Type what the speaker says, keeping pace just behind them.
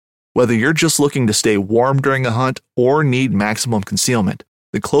Whether you're just looking to stay warm during a hunt or need maximum concealment,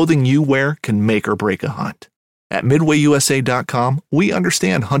 the clothing you wear can make or break a hunt. At MidwayUSA.com, we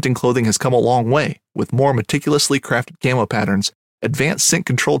understand hunting clothing has come a long way with more meticulously crafted camo patterns, advanced scent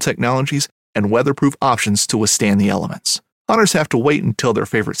control technologies, and weatherproof options to withstand the elements. Hunters have to wait until their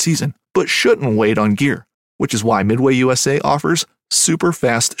favorite season, but shouldn't wait on gear, which is why Midway USA offers super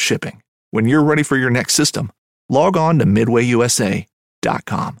fast shipping. When you're ready for your next system, log on to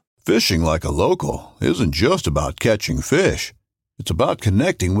MidwayUSA.com. Fishing like a local isn't just about catching fish. It's about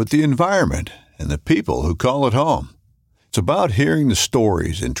connecting with the environment and the people who call it home. It's about hearing the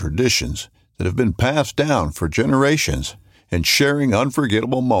stories and traditions that have been passed down for generations and sharing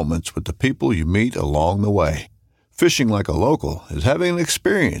unforgettable moments with the people you meet along the way. Fishing like a local is having an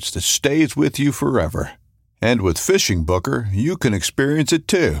experience that stays with you forever. And with Fishing Booker, you can experience it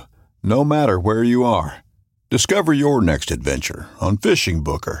too, no matter where you are. Discover your next adventure on Fishing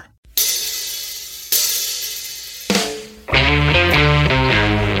Booker.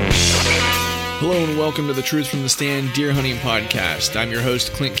 Hello and welcome to the Truth from the Stand Deer Hunting Podcast. I'm your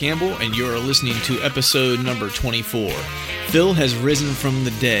host, Clint Campbell, and you're listening to episode number 24. Phil has risen from the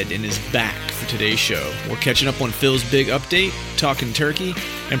dead and is back for today's show. We're catching up on Phil's big update, talking turkey,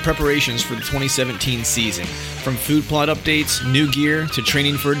 and preparations for the 2017 season. From food plot updates, new gear, to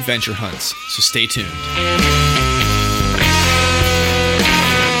training for adventure hunts. So stay tuned.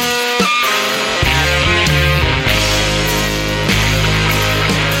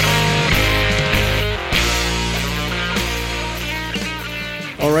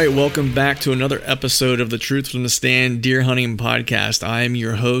 All right, welcome back to another episode of the Truth from the Stand Deer Hunting Podcast. I am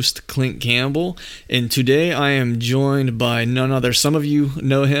your host, Clint Campbell, and today I am joined by none other. Some of you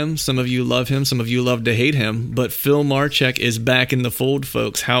know him, some of you love him, some of you love to hate him, but Phil Marchek is back in the fold,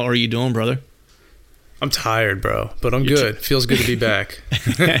 folks. How are you doing, brother? I'm tired, bro, but I'm good. Feels good to be back.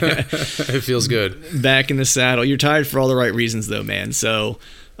 It feels good. Back in the saddle. You're tired for all the right reasons, though, man. So,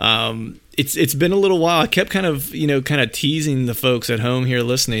 it's been a little while. I kept kind of teasing the folks at home here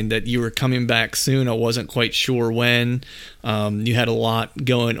listening that you were coming back soon. I wasn't quite sure when. You had a lot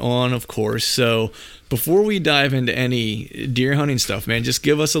going on, of course. So before we dive into any deer hunting stuff, man, just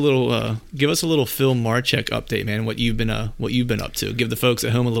give us a little Phil Marchek update, man. What you've been up to. Give the folks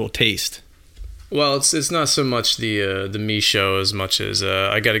at home a little taste. Well, it's not so much the me show as much as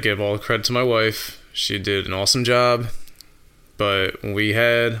I got to give all the credit to my wife. She did an awesome job. But we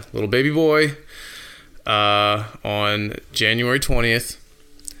had little baby boy on January 20th,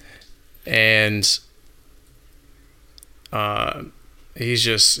 and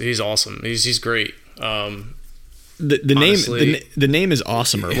he's awesome. He's great. The name is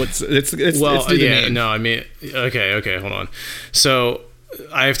awesomer. Okay, hold on. So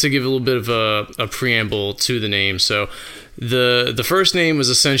I have to give a little bit of a preamble to the name. So the first name was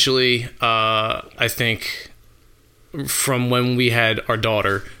essentially I think, from when we had our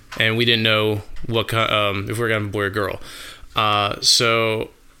daughter and we didn't know what if we were gonna have a boy or girl. So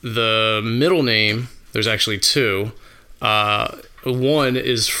the middle name, there's actually two. One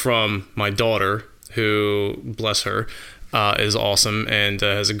is from my daughter, who, bless her, is awesome and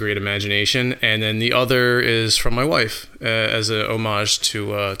has a great imagination, and then the other is from my wife as a homage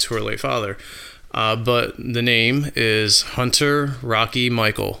to her late father. But the name is Hunter Rocky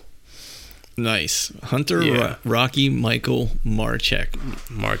Michael. Nice. Hunter Rocky Michael Marchek.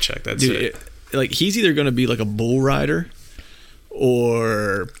 That's Dude, it. Like, he's either going to be like a bull rider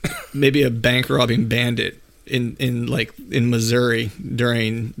or maybe a bank robbing bandit in Missouri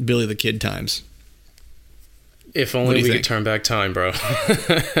during Billy the Kid times. If only we could turn back time, bro.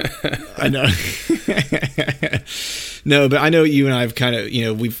 I know. No, but I know you and I have kind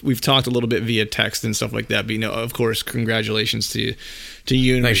of, we've talked a little bit via text and stuff like that. But, of course, congratulations to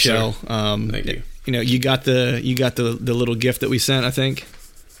you and Thanks, Michelle. Thank you. You got the little gift that we sent, I think.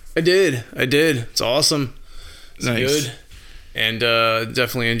 I did. It's awesome. It's nice. Good. And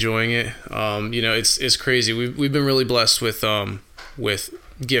definitely enjoying it. It's crazy. We've been really blessed with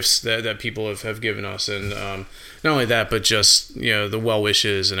gifts that people have given us, and not only that, but just the well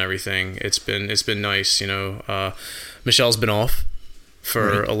wishes and everything. It's been nice. Michelle's been off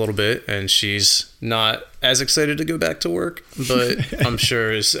for a little bit, and she's not as excited to go back to work. But I'm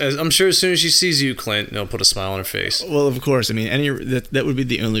sure as soon as she sees you, Clint, it'll put a smile on her face. Well, of course. I mean, that would be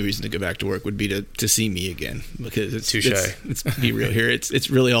the only reason to go back to work would be to see me again, because it's be real here. It's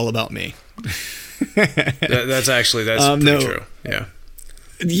really all about me. That's pretty true. Yeah.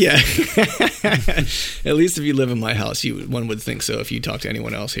 Yeah. At least if you live in my house, one would think so if you talk to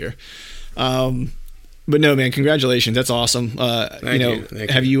anyone else here. But no, man, congratulations. That's awesome. Thank you.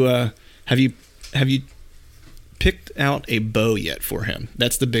 Have you picked out a bow yet for him?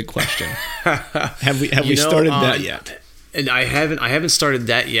 That's the big question. Have we started that yet? And I haven't started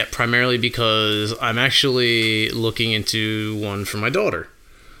that yet, primarily because I'm actually looking into one for my daughter.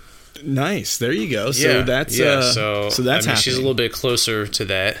 Nice. There you go. So that's so that's happening. She's a little bit closer to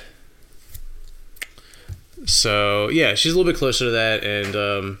that. So yeah, she's a little bit closer to that,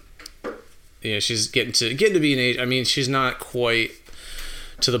 and she's getting to be an age. I mean, she's not quite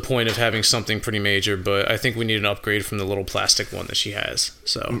to the point of having something pretty major, but I think we need an upgrade from the little plastic one that she has.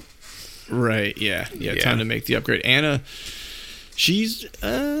 So right, yeah. Time to make the upgrade. Anna, she's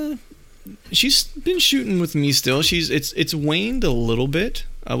been shooting with me still. It's waned a little bit,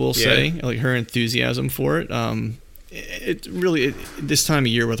 I will say, like her enthusiasm for it. It really this time of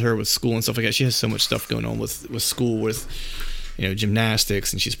year with her with school and stuff like that, she has so much stuff going on with school, with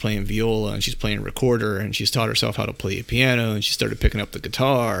gymnastics, and she's playing viola, and she's playing recorder, and she's taught herself how to play a piano, and she started picking up the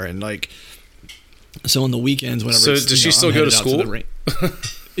guitar, and like so on the weekends whenever. So does she still go to school?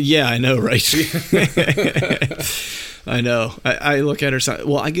 Yeah, I know, right? I know. I look at her.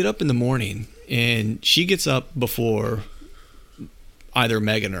 Well, I get up in the morning, and she gets up before either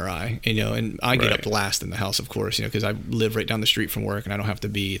Megan or I, and I get up last in the house, of course, because I live right down the street from work and I don't have to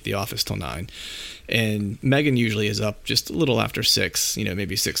be at the office till 9. And Megan usually is up just a little after 6,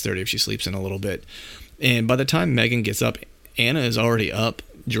 maybe 6:30 if she sleeps in a little bit. And by the time Megan gets up, Anna is already up,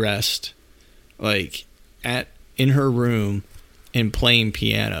 dressed, like in her room and playing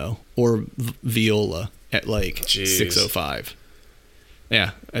piano or viola at like 6:05.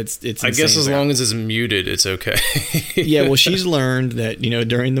 Yeah, it's I guess as long as it's muted, it's okay. Yeah, well, she's learned that,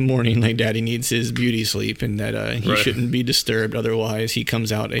 during the morning, like, Daddy needs his beauty sleep, and that he shouldn't be disturbed. Otherwise, he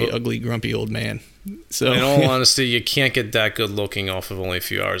comes out a ugly, grumpy old man. So, in all honesty, you can't get that good looking off of only a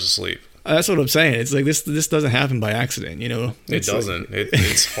few hours of sleep. That's what I'm saying. It's like this doesn't happen by accident, It doesn't.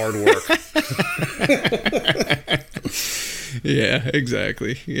 It's hard work. Yeah,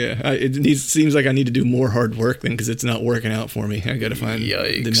 exactly. Yeah, seems like I need to do more hard work then, because it's not working out for me. I got to find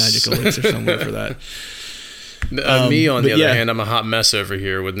the magic elixir somewhere for that. Me, on the other hand, I'm a hot mess over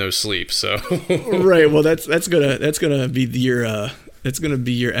here with no sleep. So right. Well, that's gonna be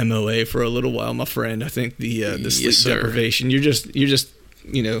your MOA for a little while, my friend. I think the sleep deprivation. You're just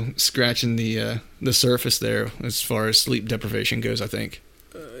scratching the surface there as far as sleep deprivation goes, I think.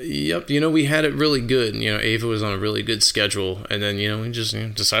 Yep, we had it really good. Ava was on a really good schedule, and then we just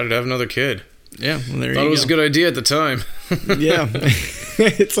decided to have another kid. Yeah, well, there you go. Thought it was a good idea at the time. Yeah,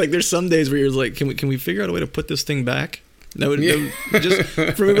 it's like there's some days where you're like, can we figure out a way to put this thing back? No, just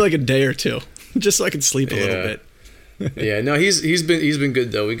for maybe like a day or two, just so I can sleep a little bit. Yeah, no, he's been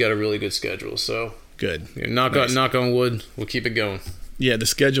good though. We got a really good schedule, so good. Knock on wood. We'll keep it going. Yeah, the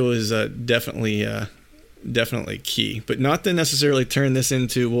schedule is definitely key, but not to necessarily turn this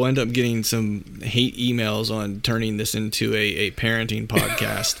into. We'll end up getting some hate emails on turning this into a parenting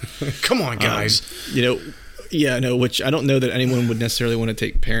podcast. Come on, guys. Which I don't know that anyone would necessarily want to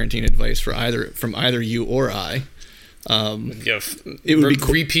take parenting advice from either you or I. It would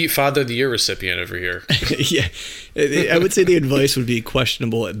be repeat Father of the Year recipient over here. Yeah, I would say the advice would be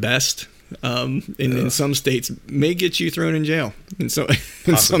questionable at best. In some states, may get you thrown in jail. In some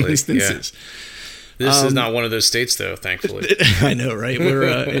instances. Yeah. This is not one of those states, though, thankfully. I know, right? We're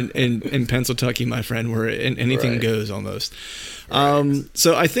in Pennsylvania, my friend, where anything goes almost. Right.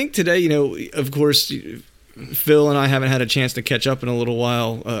 So I think today, of course, Phil and I haven't had a chance to catch up in a little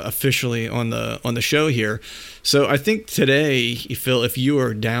while officially on the show here. So I think today, Phil, if you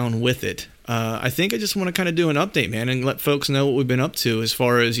are down with it, I think I just want to kind of do an update, man, and let folks know what we've been up to as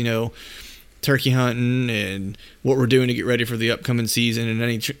far as, turkey hunting and what we're doing to get ready for the upcoming season, and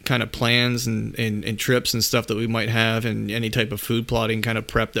any kind of plans and trips and stuff that we might have, and any type of food plotting kind of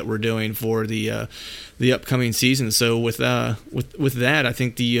prep that we're doing for the upcoming season. So with that, I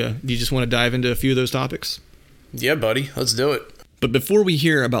think do you just want to dive into a few of those topics? Yeah, buddy, let's do it. But before we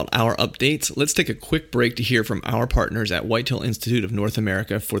hear about our updates, let's take a quick break to hear from our partners at Whitetail Institute of North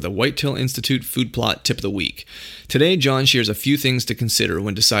America for the Whitetail Institute Food Plot Tip of the Week. Today, John shares a few things to consider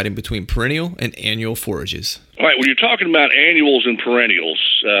when deciding between perennial and annual forages. All right, when you're talking about annuals and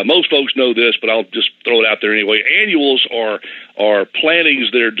perennials, most folks know this, but I'll just throw it out there anyway. Annuals are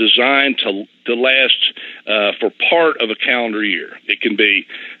plantings that are designed to last for part of a calendar year. It can be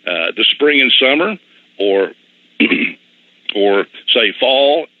the spring and summer, or or say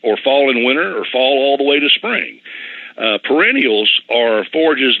fall and winter, or fall all the way to spring. Perennials are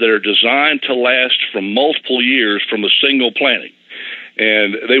forages that are designed to last from multiple years from a single planting.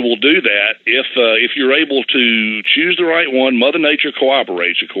 And they will do that if you're able to choose the right one. Mother Nature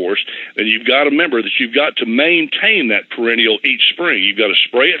cooperates, of course, and you've got to remember that you've got to maintain that perennial each spring. You've got to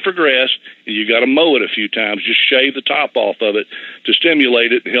spray it for grass, and you've got to mow it a few times, just shave the top off of it to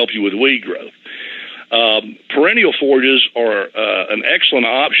stimulate it and help you with weed growth. Perennial forages are an excellent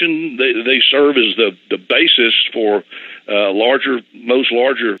option. They serve as the basis for most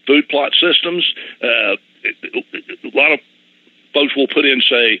larger food plot systems. A lot of folks will put in,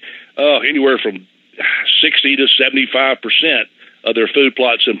 say, anywhere from 60 to 75% of their food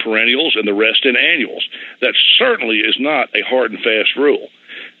plots in perennials and the rest in annuals. That certainly is not a hard and fast rule.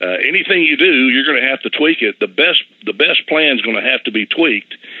 Anything you do, you're going to have to tweak it. The best plan is going to have to be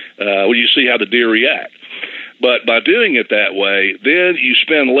tweaked when you see how the deer react. But by doing it that way, then you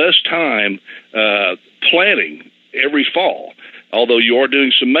spend less time planting every fall, although you are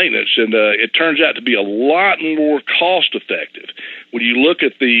doing some maintenance, and it turns out to be a lot more cost effective. When you look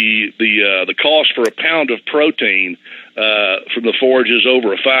at the cost for a pound of protein from the forages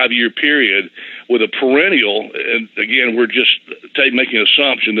over a 5-year period with a perennial, and again, we're just making an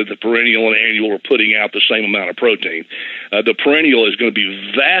assumption that the perennial and annual are putting out the same amount of protein. The perennial is going to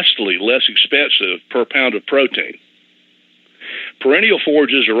be vastly less expensive per pound of protein. Perennial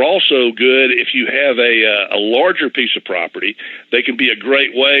forages are also good if you have a larger piece of property. They can be a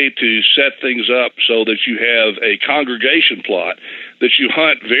great way to set things up so that you have a congregation plot that you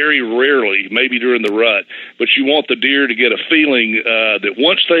hunt very rarely, maybe during the rut, but you want the deer to get a feeling that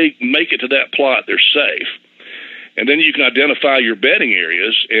once they make it to that plot, they're safe. And then you can identify your bedding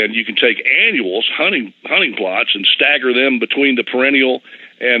areas, and you can take annuals, hunting plots, and stagger them between the perennial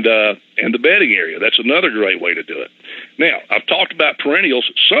and the bedding area. That's another great way to do it. Now, I've talked about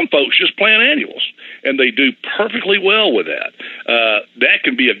perennials. Some folks just plant annuals, and they do perfectly well with that. That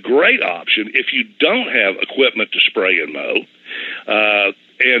can be a great option if you don't have equipment to spray and mow.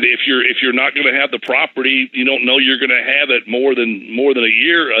 And if you're not going to have the property, you don't know you're going to have it more than a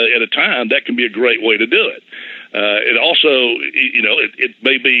year at a time, that can be a great way to do it. It also, it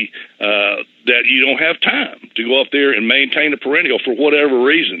may be that you don't have time to go up there and maintain a perennial for whatever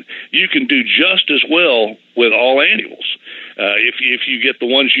reason. You can do just as well with all annuals if you get the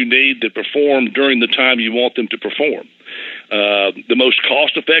ones you need that perform during the time you want them to perform. The most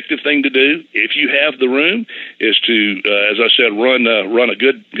cost-effective thing to do, if you have the room, is to, as I said, run a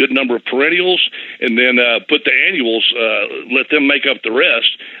good number of perennials, and then put the annuals, let them make up the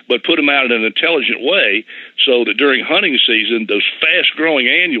rest, but put them out in an intelligent way so that during hunting season, those fast-growing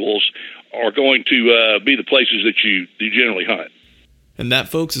annuals are going to be the places that you generally hunt. And that,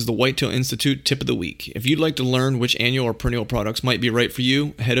 folks, is the Whitetail Institute Tip of the Week. If you'd like to learn which annual or perennial products might be right for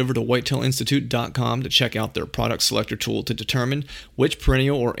you, head over to whitetailinstitute.com to check out their product selector tool to determine which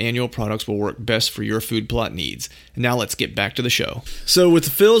perennial or annual products will work best for your food plot needs. And now let's get back to the show. So with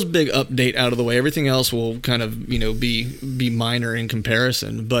Phil's big update out of the way, everything else will kind of, be minor in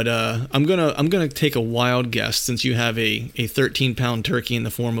comparison. But I'm gonna take a wild guess, since you have a 13-pound turkey in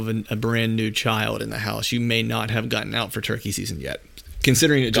the form of a brand new child in the house. You may not have gotten out for turkey season yet,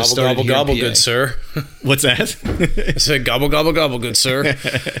 considering it just started here in PA. Gobble, good sir. What's that? I said gobble, gobble, gobble, good sir.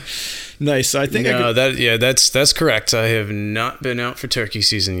 Nice. So I think that's correct. I have not been out for turkey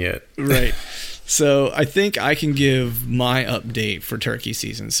season yet. Right. So I think I can give my update for turkey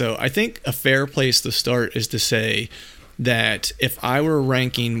season. So I think a fair place to start is to say that if I were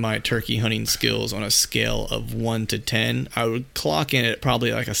ranking my turkey hunting skills on a scale of 1 to 10, I would clock in at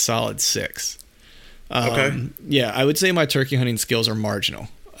probably like a solid 6. Okay. Yeah, I would say my turkey hunting skills are marginal.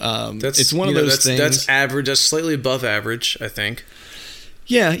 It's one of those things. That's average. That's slightly above average, I think.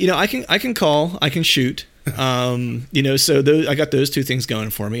 Yeah, I can call, I can shoot. So I got those two things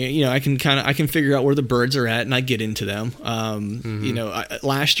going for me. I can figure out where the birds are at, and I get into them.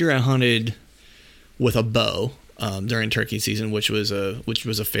 Last year I hunted with a bow during turkey season, which was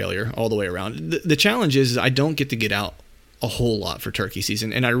a failure all the way around. The challenge is I don't get to get out a whole lot for turkey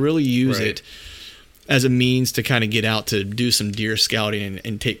season, and I really use it as a means to kind of get out to do some deer scouting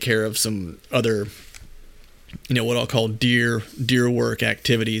and take care of some other, what I'll call deer work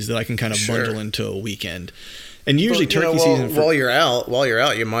activities that I can kind of bundle into a weekend. And usually turkey season, while you're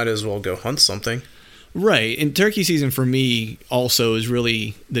out, you might as well go hunt something. Right. And turkey season for me also is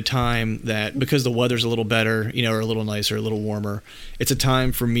really the time that, because the weather's a little better, or a little nicer, a little warmer, it's a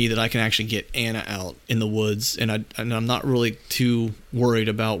time for me that I can actually get Anna out in the woods. And I'm not really too worried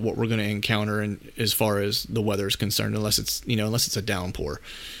about what we're going to encounter as far as the weather is concerned, unless it's a downpour.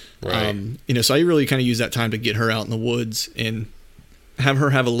 Right. So I really kind of use that time to get her out in the woods and have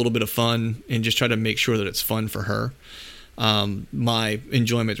her have a little bit of fun and just try to make sure that it's fun for her. My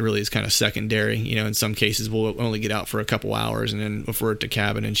enjoyment really is kind of secondary. In some cases we'll only get out for a couple hours, and then if we're at the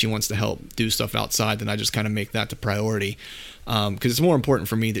cabin and she wants to help do stuff outside, then I just kind of make that the priority. Because it's more important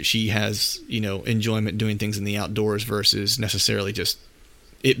for me that she has, enjoyment doing things in the outdoors versus necessarily just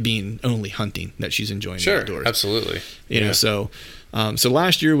it being only hunting that she's enjoying the outdoors. Absolutely. So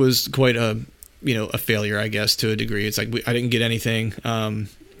last year was quite a failure, I guess, to a degree. It's like I didn't get anything, and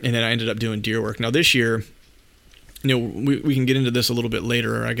then I ended up doing deer work. Now this year, we can get into this a little bit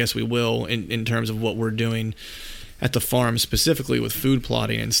later, or I guess we will, in terms of what we're doing at the farm specifically with food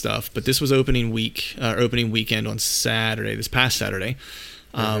plotting and stuff. But this was opening weekend on Saturday, this past Saturday,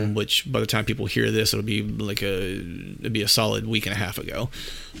 which by the time people hear this, it'll be a solid week and a half ago.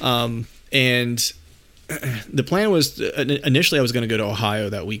 And the plan was initially I was going to go to Ohio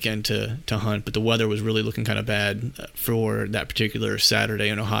that weekend to hunt, but the weather was really looking kind of bad for that particular Saturday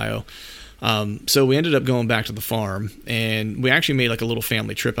in Ohio. So we ended up going back to the farm, and we actually made like a little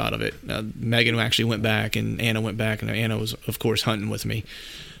family trip out of it. Megan actually went back, and Anna went back, and Anna was, of course, hunting with me.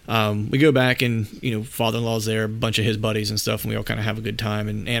 We go back, and father-in-law's there, a bunch of his buddies and stuff, and we all kind of have a good time.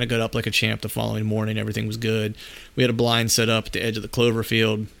 And Anna got up like a champ the following morning. Everything was good. We had a blind set up at the edge of the clover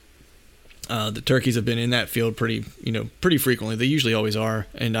field. The turkeys have been in that field pretty frequently. They usually always are,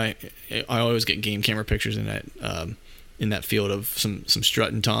 and I always get game camera pictures in that field of some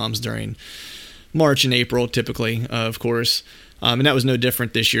strutting toms during March and April, typically, of course. And that was no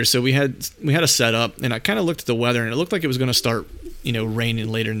different this year. So we had a setup, and I kind of looked at the weather, and it looked like it was going to start,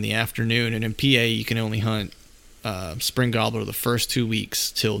 raining later in the afternoon. And in PA, you can only hunt spring gobbler the first 2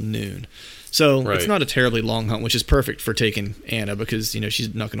 weeks till noon. So It's not a terribly long hunt, which is perfect for taking Anna because,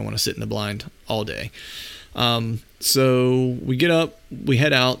 she's not going to want to sit in the blind all day. So we get up, we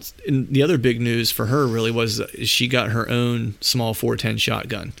head out, and the other big news for her really was she got her own small 410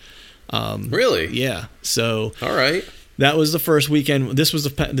 shotgun. Really? Yeah. So all right. That was the first weekend.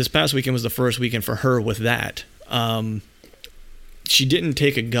 This past weekend was the first weekend for her with that. She didn't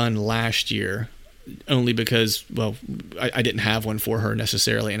take a gun last year, only because, I didn't have one for her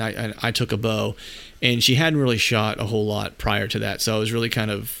necessarily, and I took a bow, and she hadn't really shot a whole lot prior to that, so I was really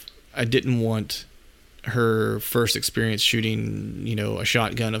I didn't want her first experience shooting, a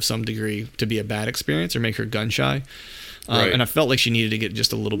shotgun of some degree to be a bad experience or make her gun shy. And I felt like she needed to get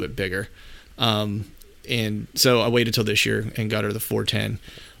just a little bit bigger. And so I waited till this year and got her the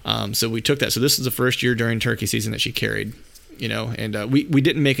 410. So we took that. So this is the first year during turkey season that she carried, and we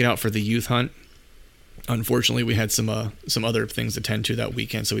didn't make it out for the youth hunt. Unfortunately, we had some other things to tend to that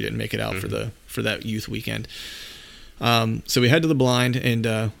weekend, so we didn't make it out for that youth weekend. So we head to the blind,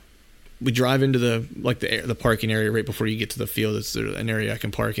 and we drive into the parking area right before you get to the field. It's an area I can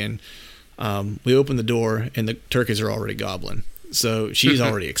park in. We open the door, and the turkeys are already gobbling. So she's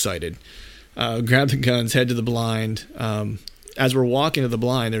already excited. Grab the guns, head to the blind. As we're walking to the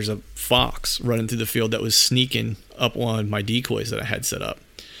blind, there's a fox running through the field that was sneaking up on my decoys that I had set up.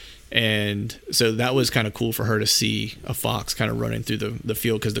 And so that was kind of cool for her to see a fox kind of running through the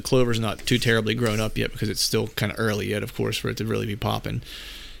field, because the clover's not too terribly grown up yet, because it's still kind of early yet, of course, for it to really be popping.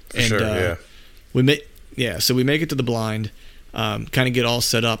 And sure, yeah. So we make it to the blind, kind of get all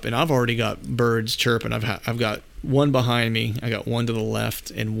set up, and I've already got birds chirping. I've got one behind me, I got one to the left,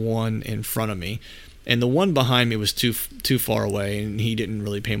 and one in front of me. And the one behind me was too far away, and he didn't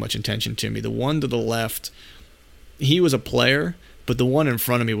really pay much attention to me. The one to the left, he was a player, but the one in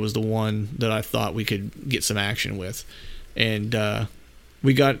front of me was the one that I thought we could get some action with. And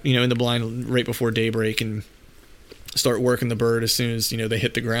we got in the blind right before daybreak and start working the bird as soon as they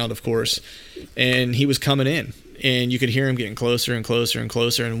hit the ground, of course. And he was coming in, and you could hear him getting closer and closer and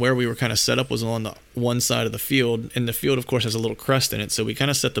closer. And where we were kind of set up was on the one side of the field, and the field, of course, has a little crest in it. So we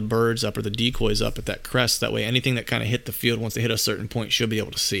kind of set the birds up, or the decoys up, at that crest. That way, anything that kind of hit the field, once they hit a certain point, should be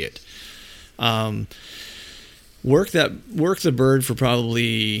able to see it. Work the bird for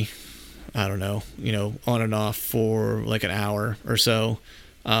probably, I don't know, on and off for like an hour or so.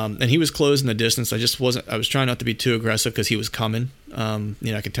 And he was close in the distance. I was trying not to be too aggressive because he was coming.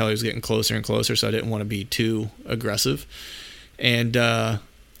 I could tell he was getting closer and closer, so I didn't want to be too aggressive. And all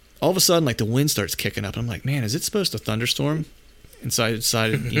of a sudden, like, the wind starts kicking up. I'm like, man, is it supposed to thunderstorm? And so I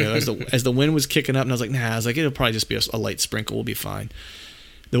decided, as the wind was kicking up, and I was like, it'll probably just be a light sprinkle. We'll be fine.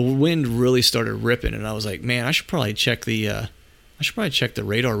 The wind really started ripping, and I was like, man, I should probably check the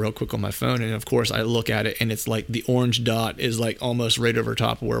radar real quick on my phone. And of course I look at it, and it's like the orange dot is like almost right over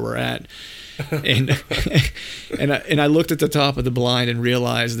top of where we're at. And and I looked at the top of the blind and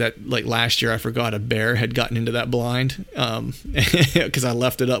realized that, like, last year I forgot a bear had gotten into that blind, because I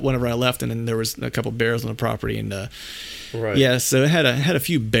left it up whenever I left, and then there was a couple bears on the property, and right. Yeah, so it had a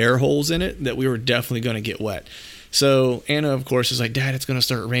few bear holes in it that we were definitely going to get wet. So Anna, of course, is like, Dad, it's going to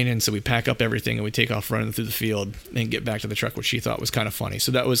start raining. So we pack up everything and we take off running through the field and get back to the truck, which she thought was kind of funny.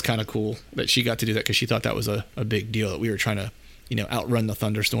 So that was kind of cool that she got to do that because she thought that was a big deal, that we were trying to, outrun the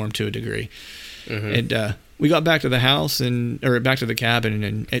thunderstorm to a degree. Mm-hmm. And we got back to the house or back to the cabin,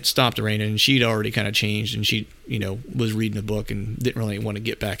 and it stopped raining, and she'd already kind of changed, and she, was reading a book and didn't really want to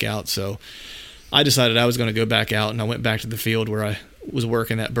get back out. So I decided I was going to go back out, and I went back to the field where I was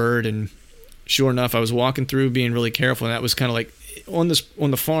working that bird, and sure enough, I was walking through being really careful, and that was kind of like on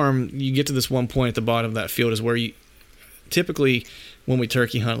the farm, you get to this one point at the bottom of that field is where you typically, when we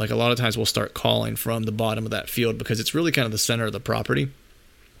turkey hunt, like a lot of times we'll start calling from the bottom of that field because it's really kind of the center of the property,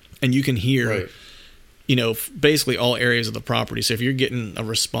 and you can hear, basically all areas of the property. So if you're getting a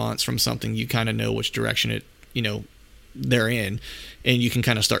response from something, you kind of know which direction it, they're in, and you can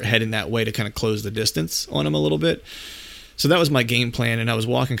kind of start heading that way to kind of close the distance on them a little bit. So that was my game plan, and I was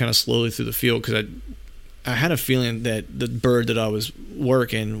walking kind of slowly through the field because I had a feeling that the bird that I was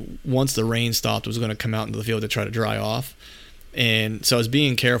working, once the rain stopped, was going to come out into the field to try to dry off. And so I was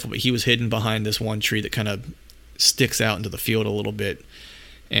being careful, but he was hidden behind this one tree that kind of sticks out into the field a little bit.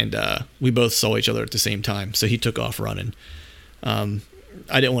 And we both saw each other at the same time, so he took off running. I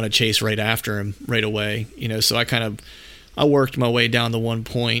didn't want to chase right after him right away, so I worked my way down to one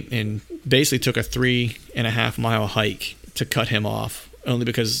point and basically took a 3.5 mile hike to cut him off, only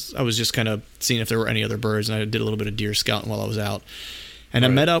because I was just kind of seeing if there were any other birds, and I did a little bit of deer scouting while I was out. And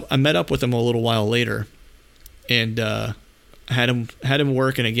right. I met up with him a little while later, and had him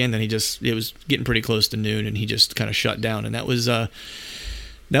working again. Then it was getting pretty close to noon, and he just kind of shut down. And that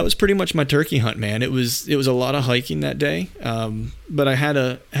was pretty much my turkey hunt, man. It was a lot of hiking that day, but I had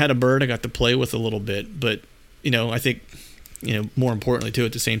a bird I got to play with a little bit. But I think, more importantly too,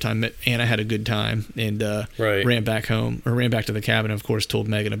 at the same time, Anna had a good time and ran back to the cabin. And of course, told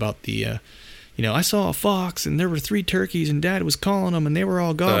Megan about the, I saw a fox and there were 3 turkeys and Dad was calling them and they were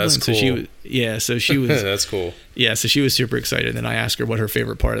all gobbling. Oh, that's cool. So she was that's cool. Yeah, so she was super excited. And then I asked her what her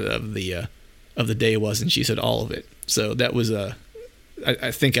favorite part of the day was, and she said all of it. So that was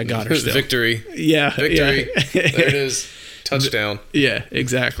I think I got her still. Victory. Yeah, victory. Yeah. There it is. Touchdown. Yeah,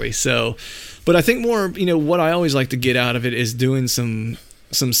 exactly. So. But I think more, what I always like to get out of it is doing some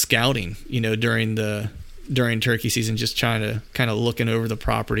scouting, during turkey season, just trying to kind of looking over the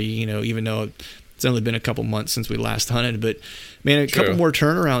property, even though it's only been a couple months since we last hunted. But man, a couple more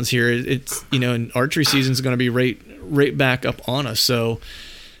turnarounds here. It's, and archery season is going to be right back up on us. So,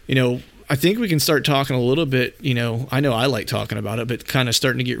 I think we can start talking a little bit, I know I like talking about it, but kind of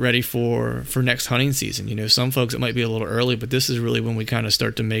starting to get ready for next hunting season. Some folks, it might be a little early, but this is really when we kind of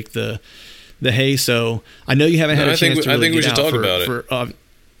start to make the hay. So I know you haven't had a chance to really I think we should talk about it.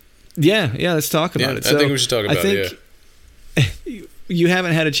 Yeah, let's talk about it. So I think we should talk about it. You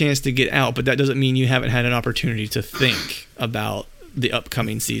haven't had a chance to get out, but that doesn't mean you haven't had an opportunity to think about the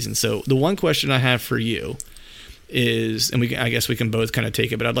upcoming season. So the one question I have for you is, and I guess we can both kind of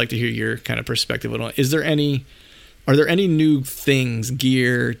take it, but I'd like to hear your kind of perspective on it. Are there any new things,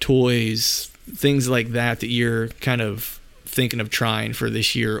 gear, toys, things like that you're kind of thinking of trying for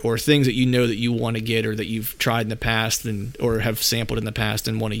this year, or things that that you want to get or that you've tried in the past or have sampled in the past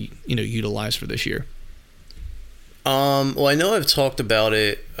and want to utilize for this year? Well, I know I've talked about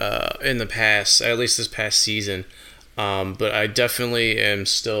it in the past, at least this past season, but I definitely am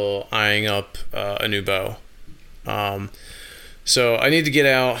still eyeing up a new bow. So I need to get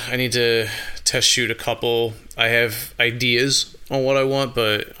out. I need to test shoot a couple. I have ideas on what I want,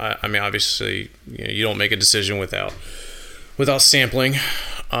 but I mean, obviously, you don't make a decision without sampling.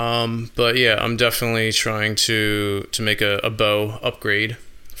 But yeah, I'm definitely trying to make a bow upgrade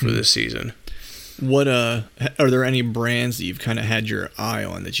for this season. What are there any brands that you've kind of had your eye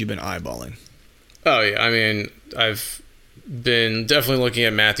on that you've been eyeballing? Oh yeah, I mean, I've been definitely looking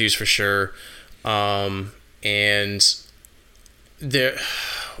at Mathews for sure. And there,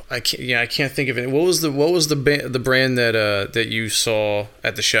 I can't think of it. What was the brand that you saw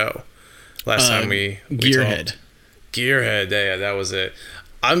at the show last time we Gearhead. Talked? Gearhead, yeah, that was it.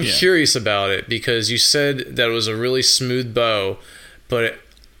 I'm curious about it because you said that it was a really smooth bow, but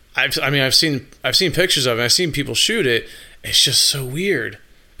I've seen pictures of it. I've seen people shoot it. It's just so weird.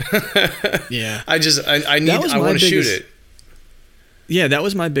 Yeah, I want to shoot it. Yeah, that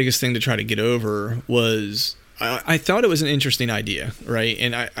was my biggest thing to try to get over was I thought it was an interesting idea, right?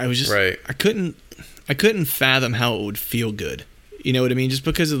 And I was just right. I couldn't fathom how it would feel good. You know what I mean? Just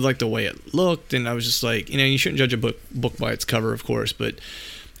because of like the way it looked, and I was just like, you shouldn't judge a book by its cover, of course, but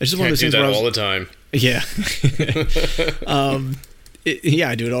it's just one of those things where I was, all the time. Yeah. Yeah,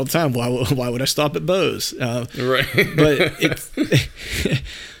 I do it all the time. Why would I stop at bows? Right. But it's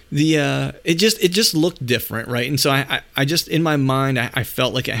it just looked different, right? And so I just, in my mind, I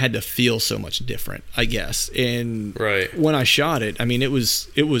felt like it had to feel so much different, I guess. And right. when I shot it, I mean, it was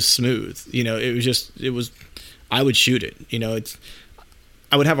smooth. You know, I would shoot it. You know,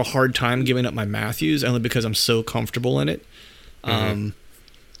 I would have a hard time giving up my Matthews only because I'm so comfortable in it.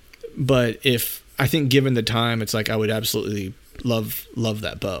 But if I think given the time, it's like I would absolutely love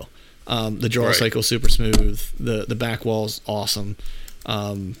that bow. The draw cycle super smooth. The back wall's awesome.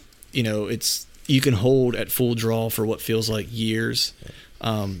 You know, you can hold at full draw for what feels like years.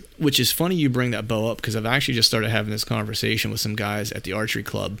 Which is funny you bring that bow up, because I've actually just started having this conversation with some guys at the archery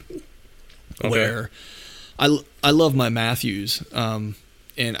club where I love my Matthews.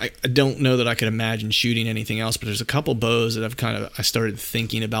 And I don't know that I could imagine shooting anything else, but there's a couple bows that I started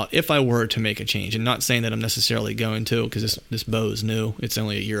thinking about if I were to make a change, and not saying that I'm necessarily going to, because this bow is new. It's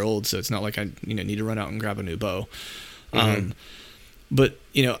only a year old, so it's not like I need to run out and grab a new bow. But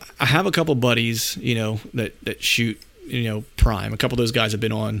I have a couple buddies that shoot prime. A couple of those guys have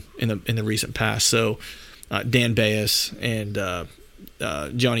been on in the recent past. So Dan Bayes and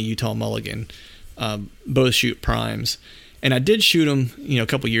Johnny Utah Mulligan both shoot primes. And I did shoot them, a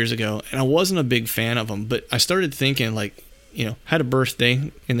couple years ago, and I wasn't a big fan of them. But I started thinking, had a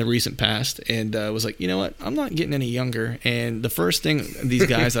birthday in the recent past, and was like, you know what? I'm not getting any younger. And the first thing these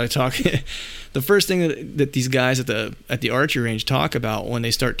guys that the first thing that these guys at the archery range talk about when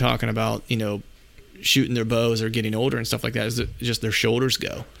they start talking about, shooting their bows or getting older and stuff like that, is that just their shoulders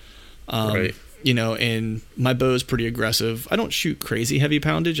go. Right. And my bow is pretty aggressive. I don't shoot crazy heavy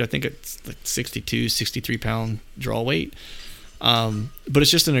poundage. I think it's like 62, 63 pound draw weight. But it's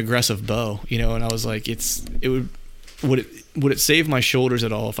just an aggressive bow, and I was like, would it save my shoulders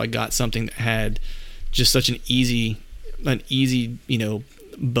at all if I got something that had just such an easy,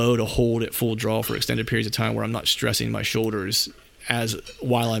 bow to hold at full draw for extended periods of time, where I'm not stressing my shoulders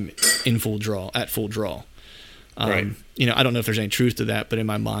while I'm at full draw. Right. I don't know if there's any truth to that, but in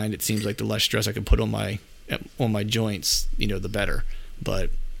my mind, it seems like the less stress I can put on my joints, the better. But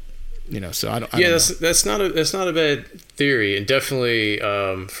so I don't. That's not a bad theory, and definitely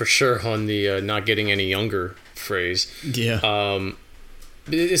for sure on the not getting any younger phrase. Yeah.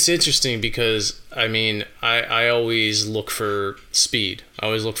 It's interesting because I always look for speed. I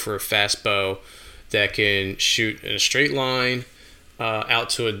always look for a fast bow that can shoot in a straight line out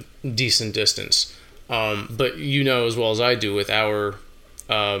to a decent distance. But as well as I do, with our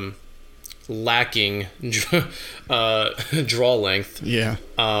lacking draw length, we're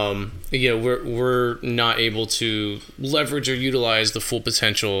not able to leverage or utilize the full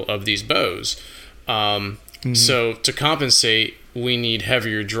potential of these bows. So to compensate, we need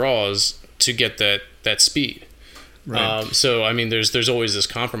heavier draws to get that speed. Right. So there's always this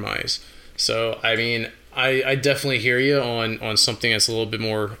compromise. So I definitely hear you on something that's a little bit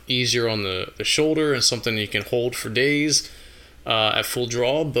more easier on the shoulder and something you can hold for days at full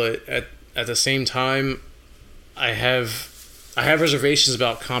draw. But at the same time, I have reservations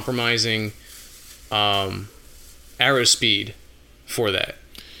about compromising arrow speed for that.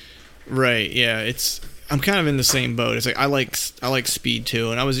 Right. Yeah. I'm kind of in the same boat. It's like I like speed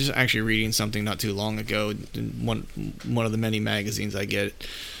too, and I was just actually reading something not too long ago in one of the many magazines I get.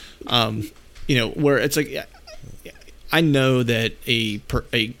 Where it's like, I know that a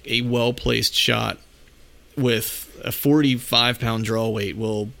well-placed shot with a 45-pound draw weight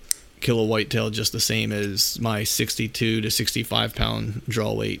will kill a whitetail just the same as my 62 to 65-pound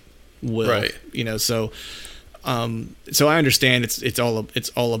draw weight will. Right. So I understand it's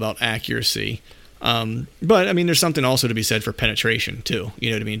all about accuracy. But there's something also to be said for penetration too.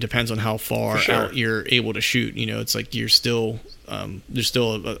 It depends on how far out you're able to shoot. It's like you're still there's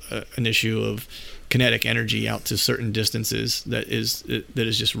still an issue of kinetic energy out to certain distances that is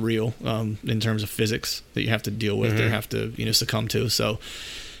just real in terms of physics that you have to deal with or have to succumb to. So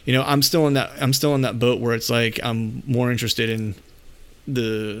I'm still in that boat where it's like I'm more interested in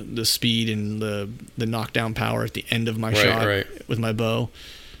the speed and the knockdown power at the end of my shot with my bow.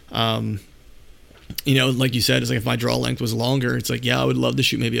 Like you said, it's like if my draw length was longer, it's like, I would love to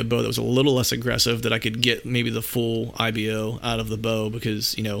shoot maybe a bow that was a little less aggressive, that I could get maybe the full IBO out of the bow,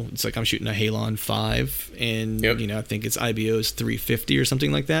 because, it's like I'm shooting a Halon 5 and, I think its IBO is 350 or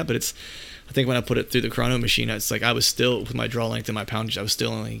something like that. But I think when I put it through the chrono machine, it's like I was still, with my draw length and my poundage, I was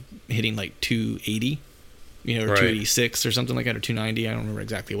still only hitting like 280, or 286 or something like that, or 290. I don't remember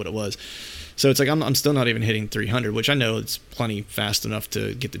exactly what it was. So it's like I'm still not even hitting 300, which I know it's plenty fast enough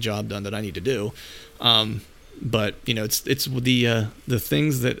to get the job done that I need to do. But it's the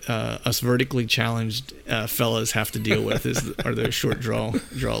things that us vertically challenged fellas have to deal with are the short draw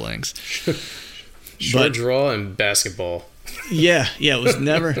lengths. Short draw and basketball. Yeah, it was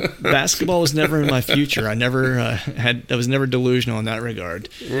never basketball was never in my future. I never I was never delusional in that regard.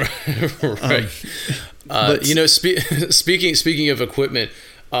 Right. But speaking of equipment,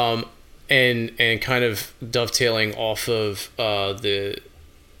 and kind of dovetailing off of the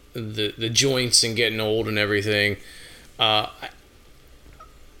joints and getting old and everything, I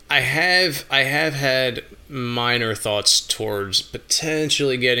have had minor thoughts towards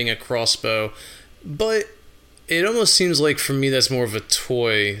potentially getting a crossbow, but it almost seems like for me that's more of a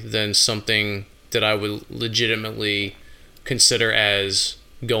toy than something that I would legitimately consider as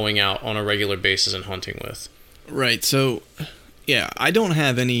going out on a regular basis and hunting with. Right. So, yeah, I don't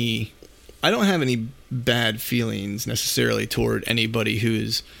have any bad feelings necessarily toward anybody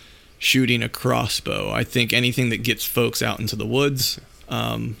who's shooting a crossbow. I think anything that gets folks out into the woods,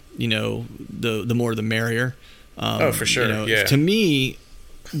 the more the merrier. Oh, for sure. Yeah. To me,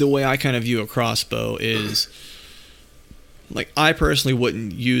 the way I kind of view a crossbow is, like, I personally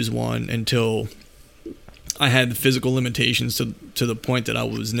wouldn't use one until I had the physical limitations to the point that I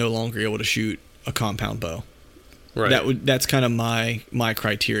was no longer able to shoot a compound bow. Right. That's kind of my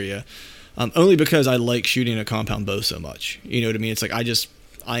criteria. Only because I like shooting a compound bow so much. You know what I mean? It's like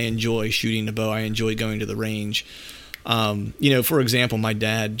I enjoy shooting the bow. I enjoy going to the range. For example, my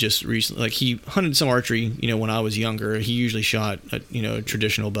dad just recently, like, he hunted some archery, when I was younger. He usually shot a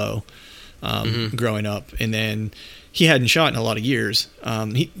traditional bow growing up, and then he hadn't shot in a lot of years.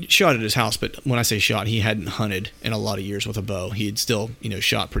 He shot at his house, but when I say shot, he hadn't hunted in a lot of years with a bow. He had still,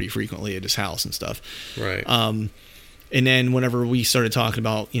 shot pretty frequently at his house and stuff. Right. And then whenever we started talking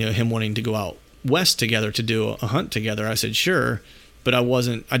about, him wanting to go out west together to do a hunt together, I said, sure. But I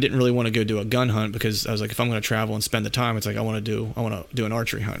didn't really want to go do a gun hunt, because I was like, if I'm going to travel and spend the time, it's like, I want to do an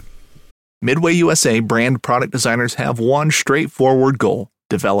archery hunt. Midway USA brand product designers have one straightforward goal: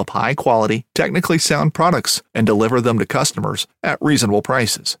 develop high-quality, technically sound products and deliver them to customers at reasonable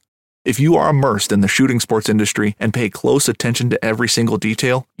prices. If you are immersed in the shooting sports industry and pay close attention to every single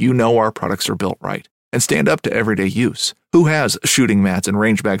detail, you know our products are built right and stand up to everyday use. Who has shooting mats and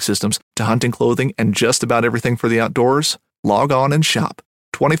range bag systems to hunting clothing and just about everything for the outdoors? Log on and shop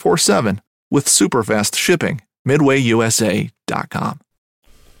 24/7 with super fast shipping. MidwayUSA.com.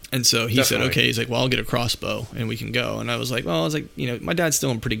 And so he said, okay, he's like, well, I'll get a crossbow and we can go. And I was like, my dad's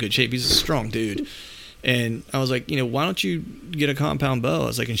still in pretty good shape. He's a strong dude. And I was like, why don't you get a compound bow? I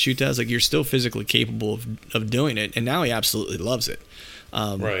was like, and shoot that. I was like, you're still physically capable of doing it. And now he absolutely loves it.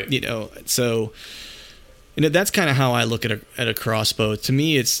 Right. So, that's kind of how I look at a crossbow. To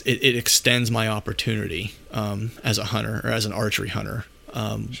me, it extends my opportunity as a hunter, or as an archery hunter,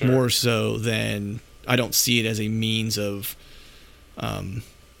 Sure. more so than, I don't see it as a means of,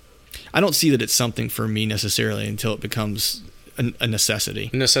 I don't see that it's something for me necessarily until it becomes a necessity.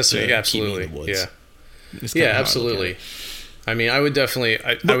 Absolutely. Yeah. Yeah, absolutely. I mean, I would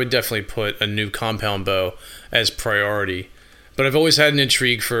definitely put a new compound bow as priority, but I've always had an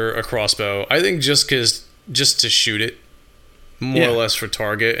intrigue for a crossbow. I think just to shoot it, more or less for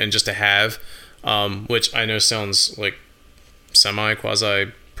target, and just to have, which I know sounds like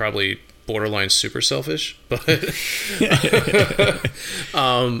quasi, probably borderline super selfish, but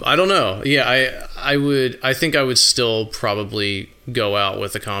I don't know. Yeah, I think I would still probably go out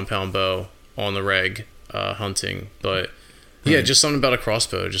with a compound bow on the reg hunting, but yeah, just something about a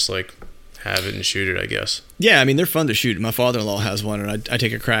crossbow, just like have it and shoot it, I guess. Yeah, I mean, they're fun to shoot. My father-in-law has one, and I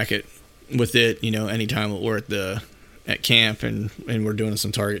take a crack with it, anytime we're at camp and we're doing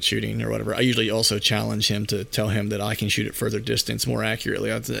some target shooting or whatever. I usually also challenge him to tell him that I can shoot at further distance more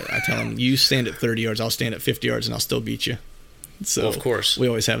accurately. I tell him, you stand at 30 yards, I'll stand at 50 yards, and I'll still beat you. So, well, of course, we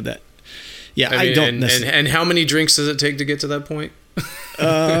always have that. Yeah, I don't. And how many drinks does it take to get to that point?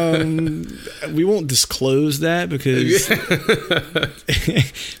 We won't disclose that because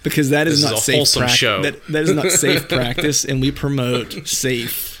that is not safe practice. That is not safe practice, and we promote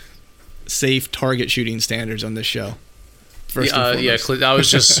safe target shooting standards on this show. First and foremost. I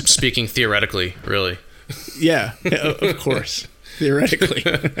was just speaking theoretically, really. Yeah, of course. Theoretically.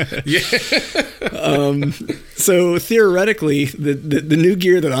 Yeah. So theoretically, the new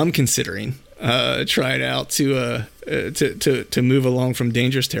gear that I'm considering trying out to move along from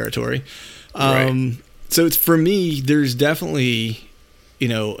dangerous territory. Right. So it's, for me, there's definitely,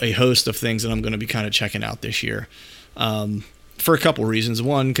 a host of things that I'm going to be kind of checking out this year. For a couple reasons.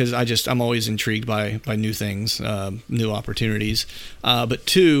 One, because I'm always intrigued by new things, new opportunities. But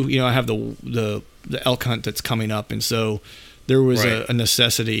two, I have the elk hunt that's coming up, and so there was a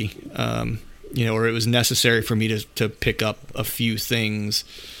necessity, or it was necessary for me to pick up a few things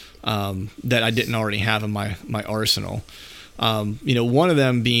that I didn't already have in my arsenal. One of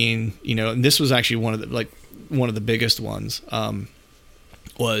them being, and this was actually one of the, like, one of the biggest ones,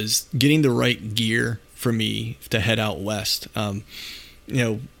 was getting the right gear for me to head out west.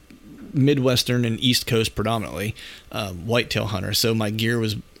 Midwestern and East Coast predominantly, whitetail hunter. So my gear,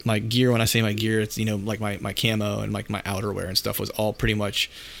 when I say my gear, it's, like my camo and like my outerwear and stuff was all pretty much,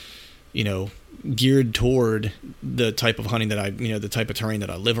 geared toward the type of hunting that the type of terrain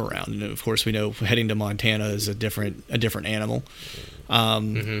that I live around. And of course we know heading to Montana is a different animal.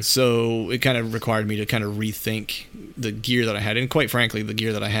 So it kind of required me to kind of rethink the gear that I had. And quite frankly, the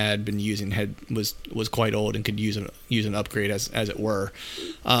gear that I had been using was quite old and could use an upgrade as it were.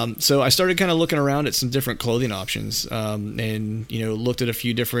 So I started kind of looking around at some different clothing options, and, looked at a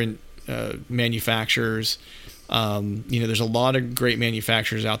few different manufacturers. There's a lot of great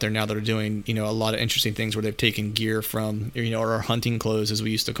manufacturers out there now that are doing, a lot of interesting things where they've taken gear from, or our hunting clothes, as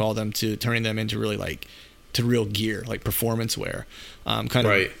we used to call them, to turning them into really to real gear, like performance wear,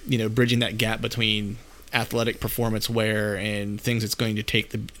 bridging that gap between athletic performance wear and things that's going to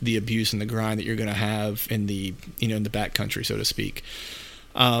take the abuse and the grind that you're going to have in the, in the backcountry, so to speak.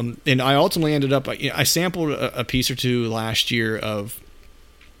 And I ultimately ended up, I sampled a piece or two last year of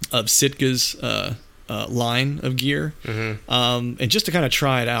Sitka's, line of gear, and just to kind of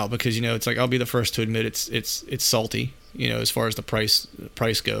try it out, because it's like, I'll be the first to admit it's salty, as far as the price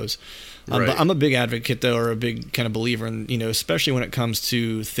goes. But I'm a big advocate, though, or a big kind of believer in, especially when it comes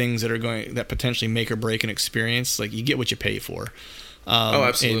to things that potentially make or break an experience. Like, you get what you pay for.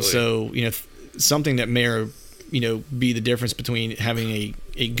 Absolutely. And so something that may or be the difference between having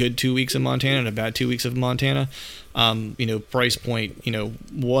a good 2 weeks in Montana and a bad 2 weeks of Montana. Price point,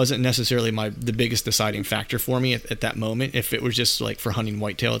 wasn't necessarily the biggest deciding factor for me at that moment. If it was just like for hunting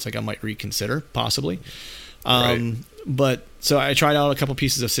whitetail, it's like I might reconsider possibly. But so I tried out a couple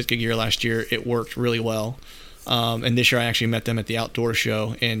pieces of Sitka gear last year. It worked really well. And this year I actually met them at the outdoor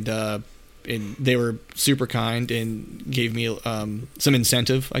show, and they were super kind and gave me some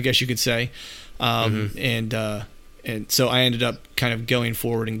incentive, I guess you could say. And so I ended up kind of going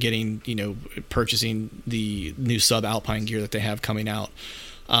forward and getting, purchasing the new subalpine gear that they have coming out.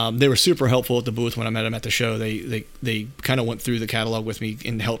 They were super helpful at the booth when I met them at the show. They kind of went through the catalog with me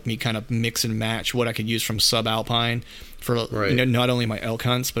and helped me kind of mix and match what I could use from subalpine for not only my elk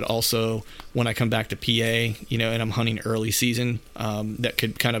hunts, but also when I come back to PA, and I'm hunting early season, that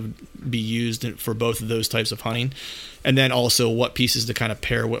could kind of be used for both of those types of hunting. And then also what pieces to kind of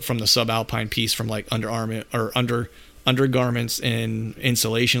pair from the subalpine piece from like underarm or undergarments and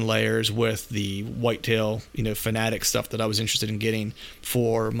insulation layers with the whitetail, fanatic stuff that I was interested in getting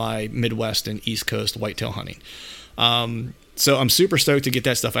for my Midwest and East Coast whitetail hunting. So I'm super stoked to get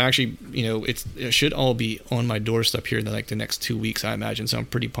that stuff. I actually, it should all be on my doorstep here in the next 2 weeks, I imagine. So I'm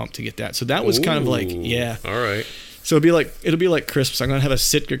pretty pumped to get that. So that was kind of like, yeah. All right. So it'll be like Christmas. I'm gonna have a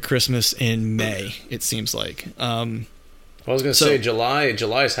Sitka Christmas in May, it seems like. I was gonna say July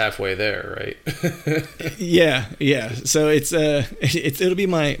is halfway there, right? yeah. So it'll be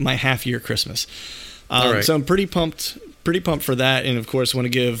my half year Christmas. All right. So I'm pretty pumped for that, and of course want to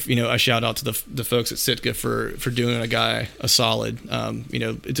give a shout out to the folks at Sitka for doing a guy a solid.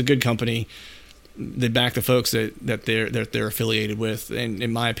 It's a good company. They back the folks that they're affiliated with, and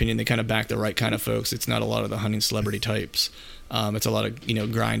in my opinion, they kind of back the right kind of folks. It's not a lot of the hunting celebrity types. It's a lot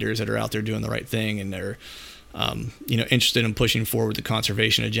of grinders that are out there doing the right thing, and they're interested in pushing forward the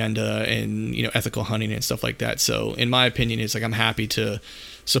conservation agenda and ethical hunting and stuff like that. So in my opinion, it's like I'm happy to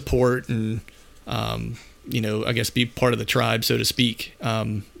support and I guess be part of the tribe, so to speak.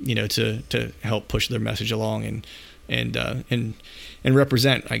 To help push their message along and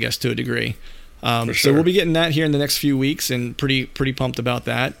represent, I guess, to a degree. Sure. So we'll be getting that here in the next few weeks, and pretty pumped about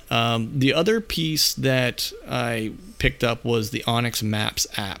that. The other piece that I picked up was the Onyx Maps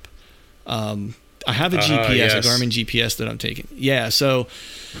app. I have a GPS, yes. a Garmin GPS that I'm taking. Yeah, so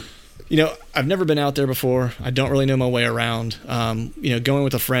I've never been out there before. I don't really know my way around. Going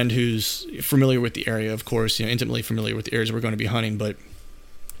with a friend who's familiar with the area, of course, intimately familiar with the areas we're going to be hunting, but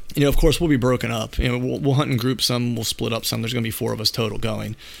of course we'll be broken up. We'll hunt in groups, some we'll split up, some there's going to be 4 of us total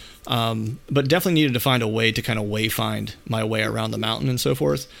going. But definitely needed to find a way to kind of wayfind my way around the mountain and so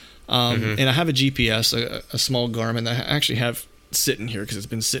forth. And I have a GPS, a small Garmin that I actually have sitting here because it's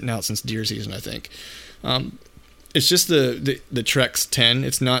been sitting out since deer season, I think. It's just the Trex 10.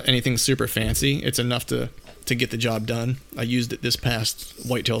 It's not anything super fancy. It's enough to get the job done. I used it this past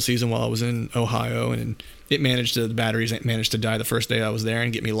whitetail season while I was in Ohio, and the batteries managed to die the first day I was there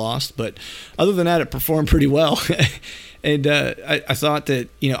and get me lost. But other than that, it performed pretty well. And I thought that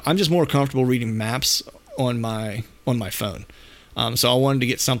I'm just more comfortable reading maps on my phone. So I wanted to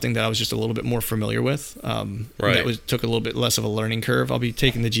get something that I was just a little bit more familiar with. That took a little bit less of a learning curve. I'll be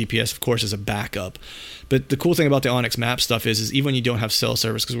taking the GPS, of course, as a backup. But the cool thing about the Onyx Map stuff is even when you don't have cell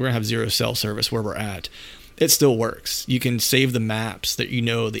service, because we're going to have 0 cell service where we're at, it still works. You can save the maps that you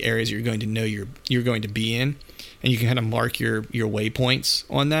know the areas you're going to know you're going to be in, and you can kind of mark your waypoints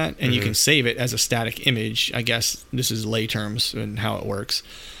on that, and you can save it as a static image. I guess this is lay terms and how it works.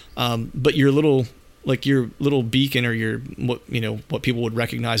 But your little beacon, or what people would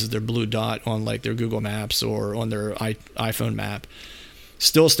recognize as their blue dot on like their Google Maps or on their iPhone map,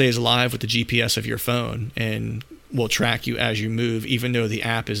 still stays alive with the GPS of your phone and will track you as you move, even though the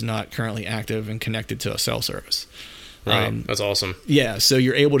app is not currently active and connected to a cell service. Right. That's awesome. Yeah, so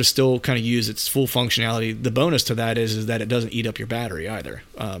you're able to still kind of use its full functionality. The bonus to that is that it doesn't eat up your battery either.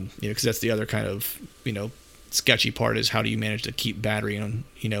 Because that's the other kind of sketchy part, is how do you manage to keep battery and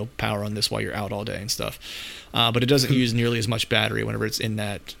power on this while you're out all day and stuff. But it doesn't use nearly as much battery whenever it's in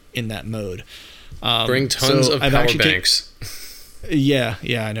that mode. Bring tons of power banks. Yeah,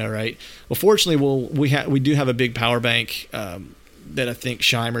 I know, right? Well, fortunately, we do have a big power bank that I think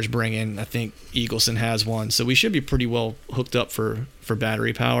Scheimer's bringing. I think Eagleson has one, so we should be pretty well hooked up for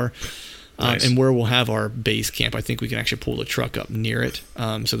battery power. Nice. And where we'll have our base camp, I think we can actually pull the truck up near it,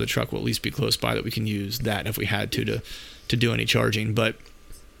 so the truck will at least be close by that we can use that if we had to do any charging. But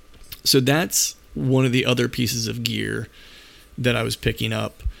so that's one of the other pieces of gear that I was picking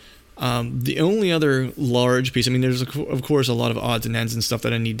up. The only other large piece, there's of course a lot of odds and ends and stuff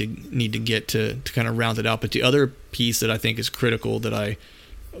that I need to get to kind of round it out. But the other piece that I think is critical, that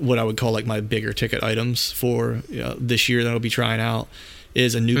what I would call like my bigger ticket items for this year that I'll be trying out,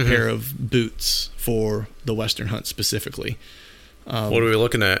 is a new pair of boots for the Western hunt specifically. What are we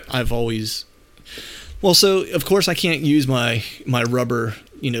looking at? So of course I can't use my rubber,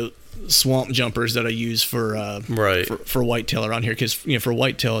 swamp jumpers that I use for whitetail around here, because for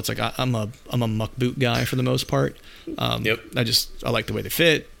whitetail it's like I'm a muck boot guy for the most part. I like the way they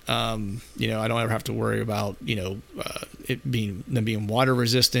fit. I don't ever have to worry about them being water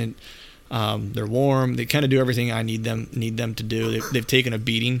resistant. They're warm. They kind of do everything I need them to do. They've taken a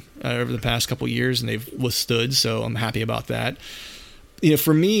beating over the past couple of years, and they've withstood, so I'm happy about that.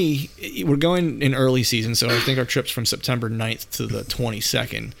 For me, we're going in early season, so I think our trip's from September 9th to the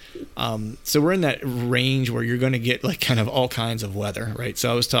 22nd. So we're in that range where you're going to get like kind of all kinds of weather, right?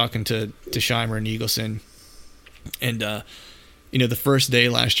 So I was talking to Scheimer and Eagleson, and the first day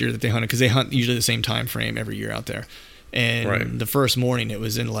last year that they hunted, because they hunt usually the same time frame every year out there, and the first morning it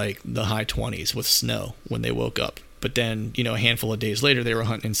was in like the high 20s with snow when they woke up. But then, a handful of days later, they were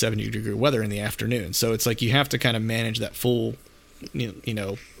hunting in 70-degree weather in the afternoon. So it's like you have to kind of manage that full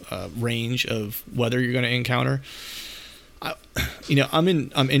range of weather you're going to encounter.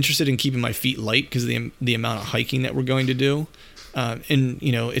 I'm interested in keeping my feet light because of the amount of hiking that we're going to do.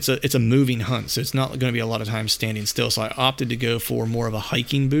 It's a moving hunt, so it's not going to be a lot of time standing still. So I opted to go for more of a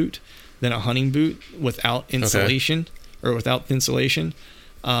hiking boot than a hunting boot without insulation or without insulation.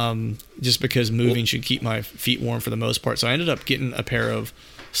 Just because moving should keep my feet warm for the most part. So I ended up getting a pair of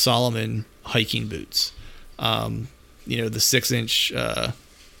Salomon hiking boots. The 6-inch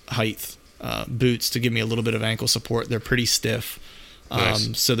height boots to give me a little bit of ankle support. They're pretty stiff,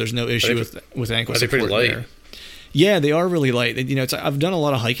 nice. So there's no issue with ankle support. Are they pretty light? There. Yeah, they are really light. I've done a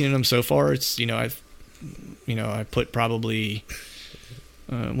lot of hiking in them so far. I put probably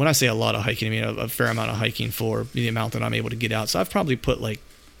when I say a lot of hiking, I mean a fair amount of hiking for the amount that I'm able to get out. So I've probably put like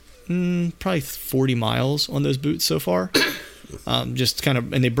probably 40 miles on those boots so far. Just kind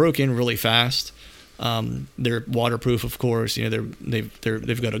of, and they broke in really fast. They're waterproof, of course.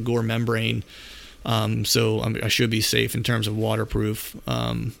 They've got a Gore membrane, so I should be safe in terms of waterproof.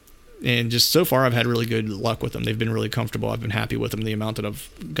 And just so far, I've had really good luck with them. They've been really comfortable. I've been happy with them. The amount that I've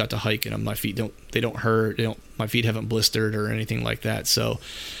got to hike in them, my feet don't hurt. My feet haven't blistered or anything like that. So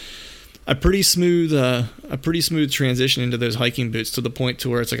a pretty smooth transition into those hiking boots, to the point to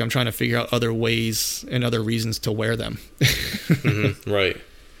where it's like I'm trying to figure out other ways and other reasons to wear them. Right,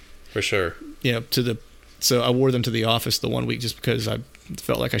 for sure. So I wore them to the office the one week just because I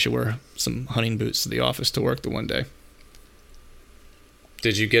felt like I should wear some hunting boots to the office to work the one day.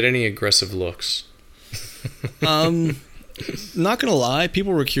 Did you get any aggressive looks? Not gonna lie,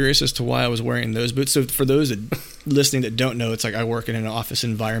 people were curious as to why I was wearing those boots. So for those listening that don't know, it's like I work in an office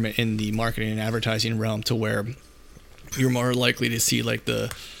environment in the marketing and advertising realm, to where you're more likely to see like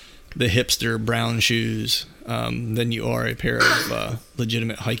the hipster brown shoes than you are a pair of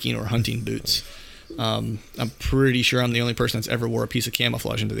legitimate hiking or hunting boots. I'm pretty sure I'm the only person that's ever wore a piece of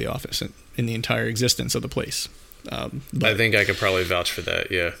camouflage into the office in the entire existence of the place. I think I could probably vouch for that,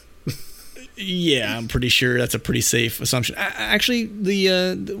 yeah. Yeah, I'm pretty sure that's a pretty safe assumption. Actually,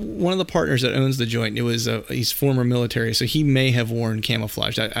 the one of the partners that owns the joint, he's former military, so he may have worn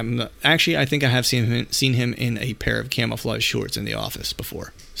camouflage. I think I have seen him in a pair of camouflage shorts in the office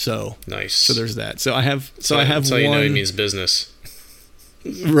before. So nice. So there's that. So I have that's one. How you know he means business.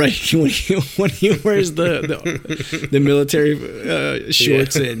 Right, when he wears the military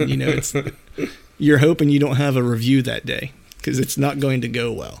shorts, and you're hoping you don't have a review that day because it's not going to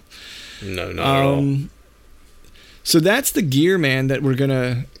go well. No, not at all. So that's the gear, man, that we're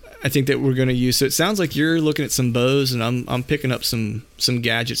gonna use. So it sounds like you're looking at some bows, and I'm picking up some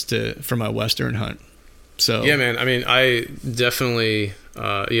gadgets for my Western hunt. So yeah, man. I mean, I definitely,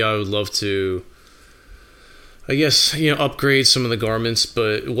 I would love to, I guess, upgrade some of the garments,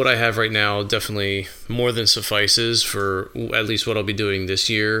 but what I have right now definitely more than suffices for at least what I'll be doing this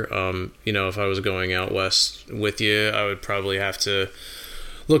year. If I was going out west with you, I would probably have to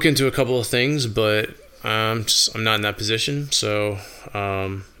look into a couple of things, but I'm not in that position. So,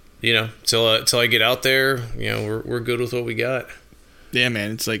 till I get out there, we're good with what we got. Yeah,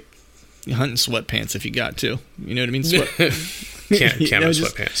 man, it's like hunting sweatpants if you got to. You know what I mean? Camo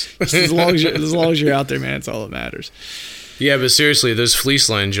sweatpants. Just as long as you're out there, man, it's all that matters. Yeah, but seriously, those fleece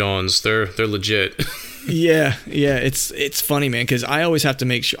line Johns, they're legit. Yeah, it's funny, man, because I always have to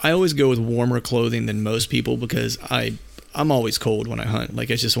make sure. I always go with warmer clothing than most people because I'm always cold when I hunt. Like,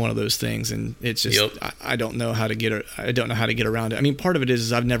 it's just one of those things, and it's just I don't know how to get around it. I mean, part of it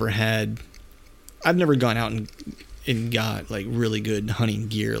is I've never gone out and got like really good hunting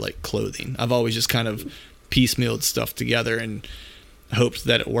gear, like clothing. I've always just kind of piecemealed stuff together and hoped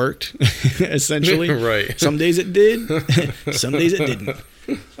that it worked. Essentially, right. Some days it did, some days it didn't.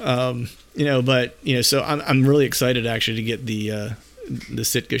 So I'm really excited actually to get the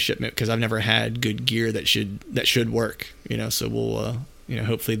Sitka shipment because I've never had good gear that should work. So we'll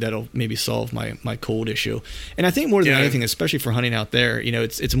hopefully that'll maybe solve my cold issue. And I think more than anything, especially for hunting out there,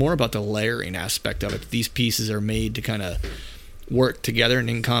 it's more about the layering aspect of it. These pieces are made to kind of work together and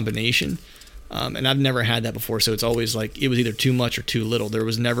in combination. And I've never had that before, so it's always like it was either too much or too little. There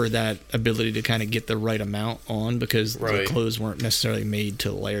was never that ability to kind of get the right amount on because the clothes weren't necessarily made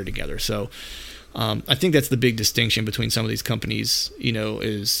to layer together. So I think that's the big distinction between some of these companies,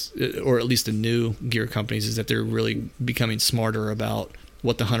 or at least the new gear companies, is that they're really becoming smarter about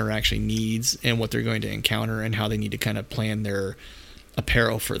what the hunter actually needs and what they're going to encounter and how they need to kind of plan their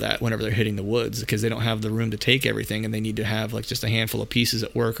apparel for that whenever they're hitting the woods, because they don't have the room to take everything and they need to have like just a handful of pieces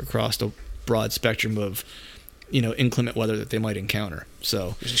that work across a broad spectrum of inclement weather that they might encounter.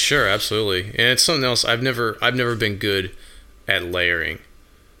 So sure, absolutely. And it's something else. I've never been good at layering.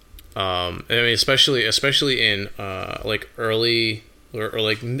 I mean, especially in like early or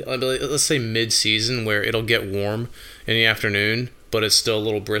like let's say mid-season where it'll get warm in the afternoon, but it's still a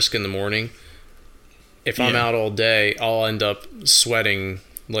little brisk in the morning. If I'm out all day, I'll end up sweating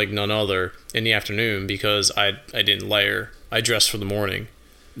like none other in the afternoon because I didn't layer. I dressed for the morning.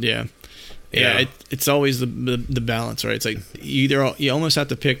 Yeah. It's always the balance, right? It's like you almost have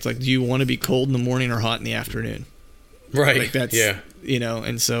to pick, like, do you want to be cold in the morning or hot in the afternoon? Right. Like that's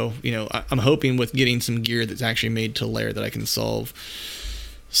and so I'm hoping with getting some gear that's actually made to layer that I can solve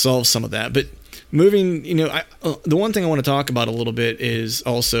some of that. But moving, the one thing I want to talk about a little bit is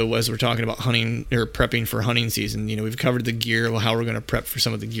also, as we're talking about hunting or prepping for hunting season, we've covered the gear, how we're going to prep for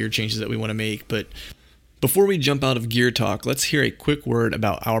some of the gear changes that we want to make. But before we jump out of gear talk, let's hear a quick word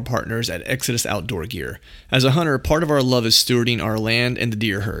about our partners at Exodus Outdoor Gear. As a hunter, part of our love is stewarding our land and the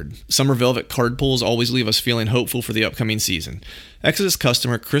deer herd. Summer velvet card pulls always leave us feeling hopeful for the upcoming season. Exodus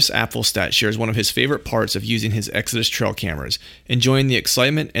customer Chris Apfelstadt shares one of his favorite parts of using his Exodus trail cameras, enjoying the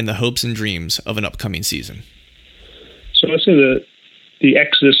excitement and the hopes and dreams of an upcoming season. So I'd say the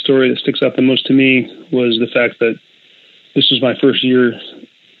Exodus story that sticks out the most to me was the fact that this was my first year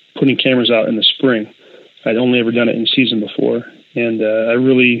putting cameras out in the spring. I'd only ever done it in season before, and I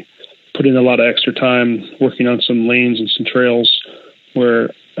really put in a lot of extra time working on some lanes and some trails where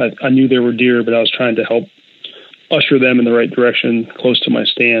I knew there were deer, but I was trying to help usher them in the right direction close to my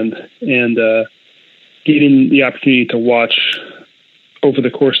stand, and getting the opportunity to watch over the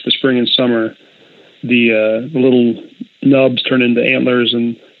course of the spring and summer the little nubs turn into antlers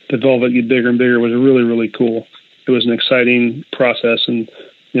and the velvet get bigger and bigger was really, really cool. It was an exciting process, and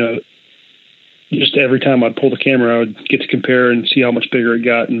just every time I'd pull the camera, I would get to compare and see how much bigger it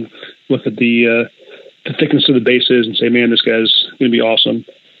got and look at the thickness of the bases and say, man, this guy's going to be awesome.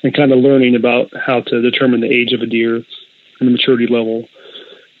 And kind of learning about how to determine the age of a deer and the maturity level.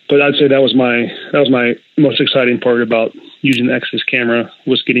 But I'd say that was my most exciting part about using the Exodus camera,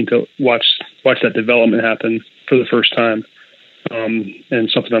 was getting to watch that development happen for the first time. and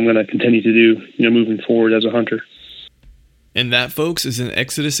something I'm going to continue to do, moving forward as a hunter. And that, folks, is an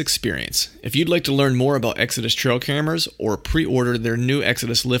Exodus experience. If you'd like to learn more about Exodus trail cameras or pre-order their new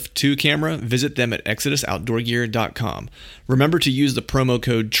Exodus Lift 2 camera, visit them at ExodusOutdoorGear.com. Remember to use the promo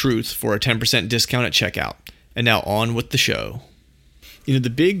code TRUTH for a 10% discount at checkout. And now on with the show. The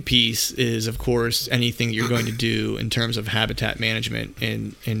big piece is, of course, anything you're going to do in terms of habitat management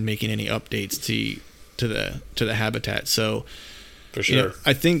and making any updates to the habitat. So, for sure,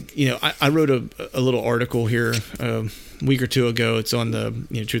 I think I wrote a little article here a week or two ago. It's on the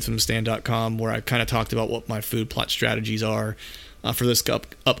truthfromthestand.com, where I kind of talked about what my food plot strategies are for this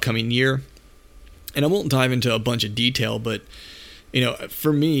upcoming year. And I won't dive into a bunch of detail, but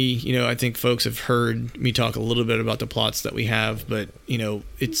for me, I think folks have heard me talk a little bit about the plots that we have, but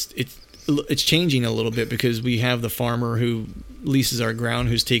it's changing a little bit because we have the farmer who leases our ground,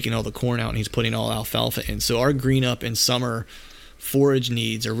 who's taking all the corn out and he's putting all alfalfa in. So our green up and summer forage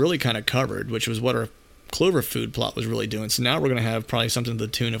needs are really kind of covered, which was what our clover food plot was really doing. So now we're going to have probably something to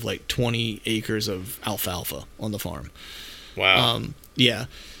the tune of like 20 acres of alfalfa on the farm. Wow. Yeah.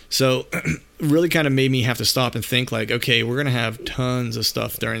 So really kind of made me have to stop and think like, okay, we're going to have tons of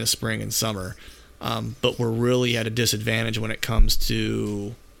stuff during the spring and summer. But we're really at a disadvantage when it comes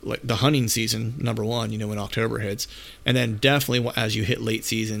to like the hunting season, number one, when October hits, and then definitely as you hit late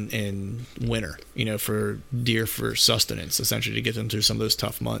season in winter, for deer for sustenance, essentially to get them through some of those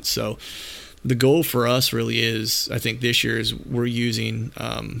tough months. So the goal for us really is, I think this year is we're using,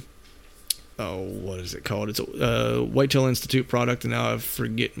 what is it called? It's a Whitetail Institute product, and now I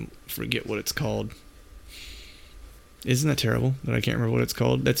forget what it's called. Isn't that terrible that I can't remember what it's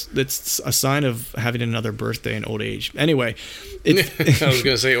called? That's a sign of having another birthday in old age. Anyway, I was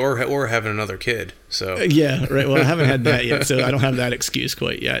gonna say or having another kid. So yeah, right. Well, I haven't had that yet, so I don't have that excuse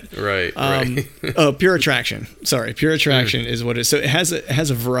quite yet. Right. Pure Attraction. Sorry, Pure Attraction is what it is. So it has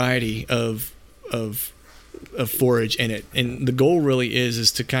a variety of forage in it, and the goal really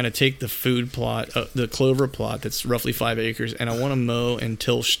is to kind of take the food plot, the clover plot that's roughly 5 acres, and I want to mow and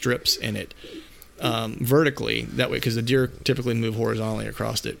till strips in it. Vertically, that way, because the deer typically move horizontally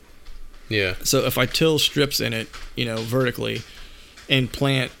across it. Yeah. So if I till strips in it, vertically, and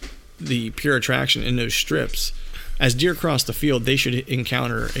plant the Pure Attraction in those strips, as deer cross the field, they should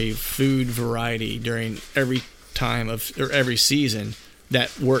encounter a food variety during every time or every season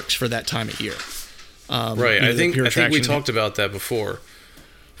that works for that time of year. Right. I think we talked about that before.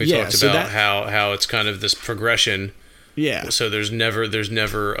 We talked about how it's kind of this progression. Yeah. So there's never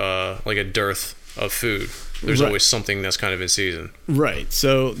like a dearth of food. There's always something that's kind of in season. Right.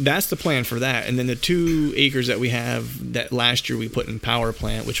 So that's the plan for that. And then the 2 acres that we have that last year we put in power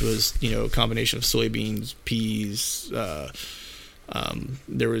plant, which was, a combination of soybeans, peas,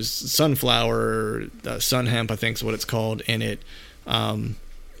 there was sunflower, sun hemp, I think is what it's called, in it.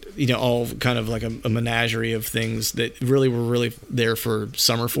 All kind of like a menagerie of things that really were there for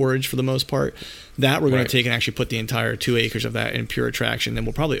summer forage for the most part. That we're going to take and actually put the entire 2 acres of that in Pure Attraction. Then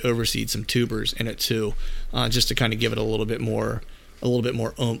we'll probably overseed some tubers in it too, just to kind of give it a little bit more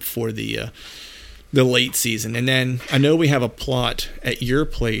oomph for the late season. And then I know we have a plot at your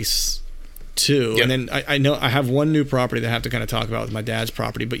place too. Yep. And then I know I have one new property that I have to kind of talk about with my dad's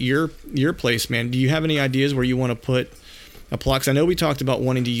property. But your place, man, do you have any ideas where you want to put a plot? 'Cause I know we talked about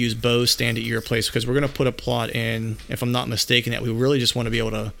wanting to use bow stand at your place because we're going to put a plot in, if I'm not mistaken, that we really just want to be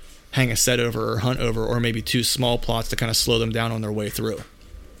able to hang a set over or hunt over, or maybe 2 small plots to kind of slow them down on their way through.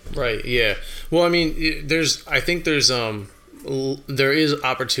 Right. Yeah. Well, I mean, there is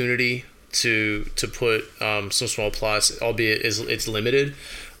opportunity to put some small plots, albeit it's limited.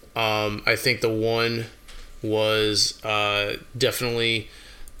 I think the one was definitely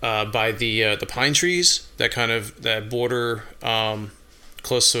by the pine trees that border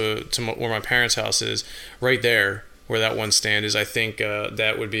close to where my parents' house is, right there where that one stand is. I think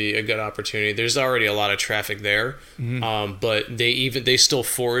that would be a good opportunity. There's already a lot of traffic there, but they still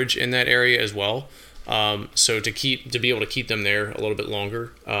forage in that area as well. So to be able to keep them there a little bit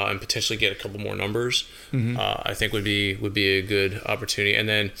longer and potentially get a couple more numbers, I think would be a good opportunity. And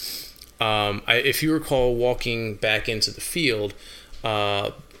then if you recall, walking back into the field,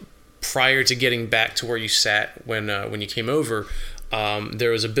 prior to getting back to where you sat when you came over,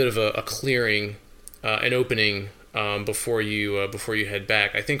 there was a bit of a clearing, an opening before you head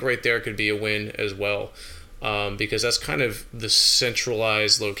back. I think right there could be a win as well, because that's kind of the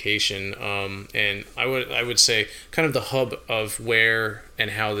centralized location, and I would say kind of the hub of where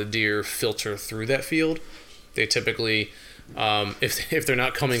and how the deer filter through that field. They typically, if they're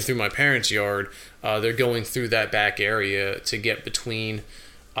not coming through my parents' yard, they're going through that back area to get between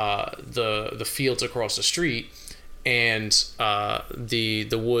the fields across the street and the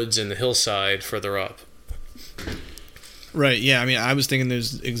woods and the hillside further up. Right. Yeah. I mean, I was thinking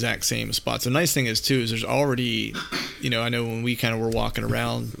those exact same spots. The nice thing is too is there's already, I know when we kind of were walking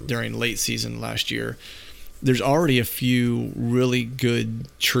around during late season last year, there's already a few really good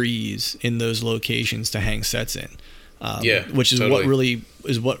trees in those locations to hang sets in. Which is totally.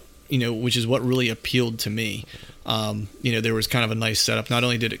 Which is what really appealed to me. There was kind of a nice setup. Not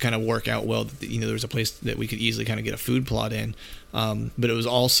only did it kind of work out well, that, there was a place that we could easily kind of get a food plot in, but it was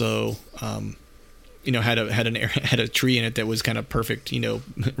also, had a tree in it that was kind of perfect,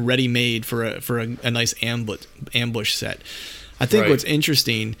 ready made for a nice ambush set. I think what's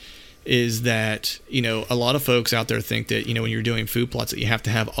interesting is that, a lot of folks out there think that, when you're doing food plots that you have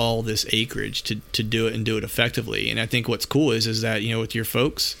to have all this acreage to do it and do it effectively. And I think what's cool is that,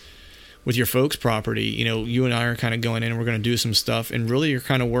 with your folks property, you and I are kind of going in and we're going to do some stuff, and really you're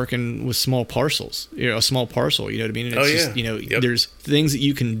kind of working with small parcels, a small parcel, you know what I mean? And it's there's things that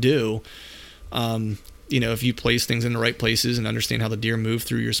you can do, if you place things in the right places and understand how the deer move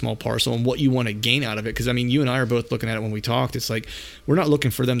through your small parcel and what you want to gain out of it. Because, I mean, you and I are both looking at it when we talked. It's like we're not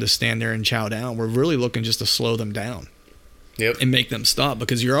looking for them to stand there and chow down. We're really looking just to slow them down and make them stop,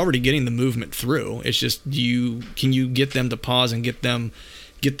 because you're already getting the movement through. It's just can you get them to pause and get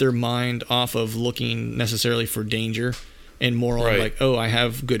their mind off of looking necessarily for danger and more on like, oh, I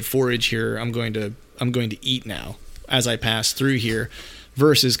have good forage here. I'm going to eat now as I pass through here.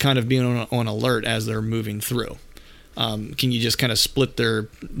 Versus kind of being on alert as they're moving through. Can you just kind of split their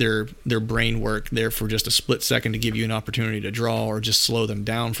brain work there for just a split second to give you an opportunity to draw, or just slow them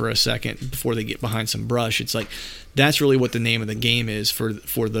down for a second before they get behind some brush? It's like that's really what the name of the game is for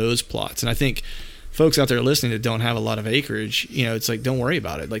those plots. And I think folks out there listening that don't have a lot of acreage, it's like, don't worry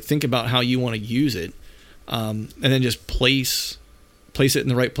about it. Like, think about how you want to use it, and then just place it in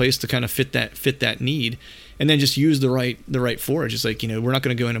the right place to kind of fit that need. And then just use the right forage. It's like, we're not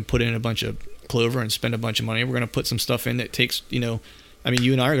going to go in and put in a bunch of clover and spend a bunch of money. We're going to put some stuff in that takes, you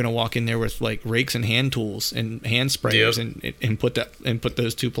and I are going to walk in there with like rakes and hand tools and hand sprayers and put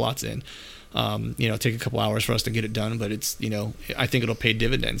those two plots in. Take a couple hours for us to get it done, but it's, I think it'll pay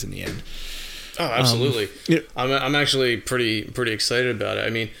dividends in the end. Oh, absolutely. I'm actually pretty excited about it. I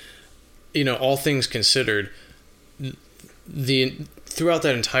mean, all things considered, throughout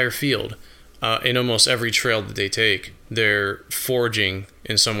that entire field, in almost every trail that they take, they're foraging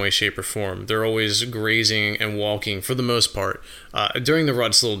in some way, shape, or form. They're always grazing and walking for the most part. During the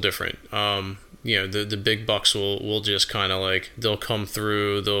rut, it's a little different. The big bucks will just kind of like, they'll come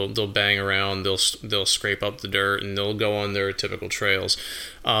through, they'll bang around, they'll scrape up the dirt, and they'll go on their typical trails.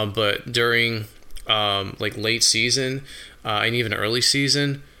 But during like late season and even early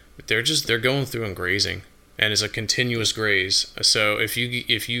season, they're going through and grazing, and it's a continuous graze. So if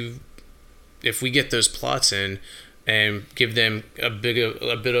we get those plots in and give them a bit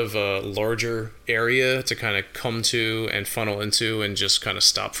of a larger area to kind of come to and funnel into and just kind of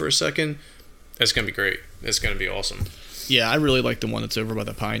stop for a second, it's going to be great. It's going to be awesome. Yeah, I really like the one that's over by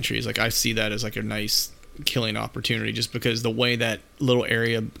the pine trees. Like, I see that as like a nice killing opportunity, just because the way that little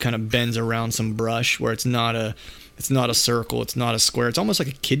area kind of bends around some brush, where it's not a circle, it's not a square, it's almost like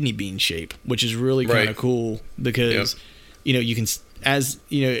a kidney bean shape, which is really kind of cool, because you can, as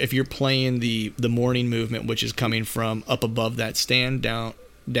if you're playing the morning movement, which is coming from up above that stand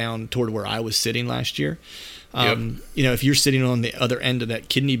down toward where I was sitting last year, if you're sitting on the other end of that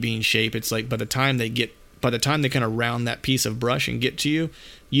kidney bean shape, it's like by the time they kind of round that piece of brush and get to you,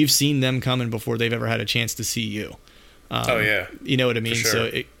 you've seen them coming before they've ever had a chance to see you. You know what I mean? Sure.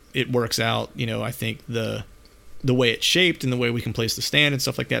 So it works out, I think the way it's shaped and the way we can place the stand and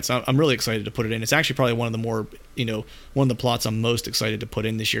stuff like that. So I'm really excited to put it in. It's actually probably one of the more, one of the plots I'm most excited to put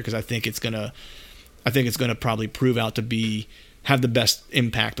in this year, because I think it's gonna probably prove out to have the best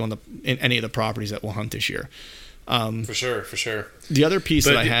impact in any of the properties that we'll hunt this year. For sure. The other piece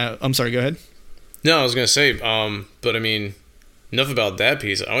that I have, I'm sorry, go ahead. No, I was gonna say, but I mean, enough about that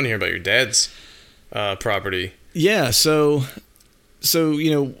piece. I want to hear about your dad's property. Yeah, so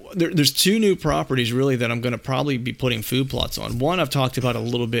there's two new properties really that I'm going to probably be putting food plots on. One I've talked about a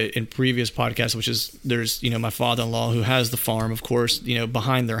little bit in previous podcasts, which is there's my father-in-law who has the farm, of course,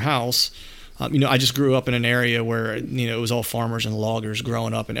 behind their house. I just grew up in an area where it was all farmers and loggers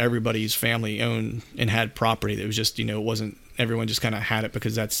growing up, and everybody's family owned and had property that was just it wasn't, everyone just kind of had it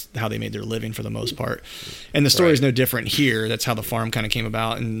because that's how they made their living for the most part. And the story is no different here. That's how the farm kind of came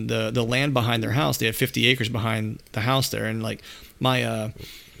about. And the land behind their house, they have 50 acres behind the house there, and like my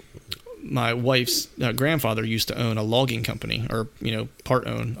wife's grandfather used to own a logging company, or part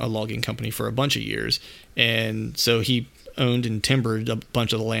own a logging company for a bunch of years, and so he owned and timbered a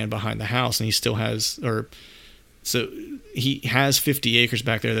bunch of the land behind the house, and he still has, or So he has 50 acres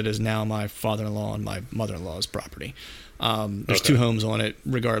back there that is now my father-in-law and my mother-in-law's property. There's two homes on it.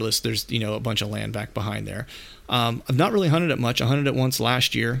 Regardless, there's a bunch of land back behind there. I've not really hunted it much. I hunted it once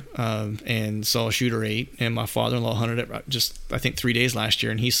last year and saw a shooter 8, and my father-in-law hunted it just I think 3 days last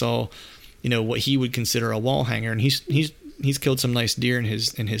year, and he saw what he would consider a wall hanger, and he's killed some nice deer in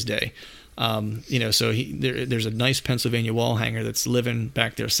his day. So there's a nice Pennsylvania wall hanger that's living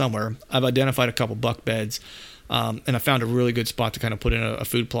back there somewhere. I've identified a couple buck beds. And I found a really good spot to kind of put in a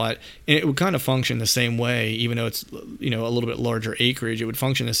food plot, and it would kind of function the same way, even though it's a little bit larger acreage. It would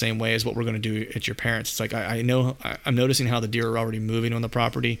function the same way as what we're going to do at your parents'. It's like I'm noticing how the deer are already moving on the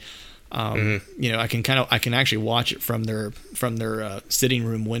property. I can actually watch it from their sitting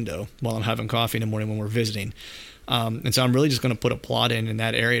room window while I'm having coffee in the morning when we're visiting, and so I'm really just going to put a plot in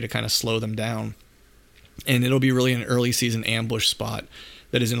that area to kind of slow them down, and it'll be really an early season ambush spot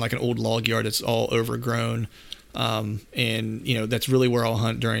that is in like an old log yard that's all overgrown. And that's really where I'll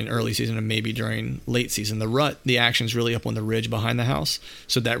hunt during early season and maybe during late season. The rut, the action's really up on the ridge behind the house,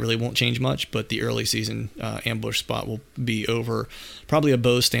 so that really won't change much. But the early season ambush spot will be over probably a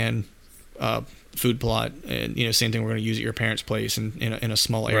bow stand food plot, and same thing we're going to use at your parents' place and in a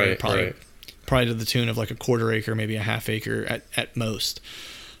small area, probably to the tune of like a quarter acre, maybe a half acre at most.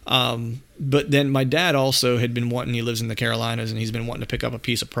 But then my dad also had been wanting, he lives in the Carolinas, and he's been wanting to pick up a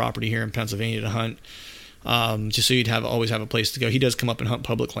piece of property here in Pennsylvania to hunt. Just so you'd always have a place to go. He does come up and hunt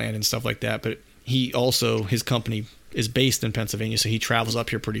public land and stuff like that, but his company is based in Pennsylvania, so he travels up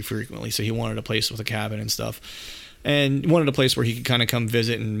here pretty frequently. So he wanted a place with a cabin and stuff, and wanted a place where he could kind of come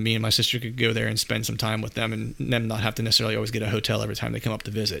visit, and me and my sister could go there and spend some time with them, and them not have to necessarily always get a hotel every time they come up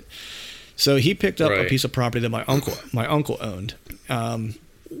to visit. So he picked up a piece of property that my uncle owned.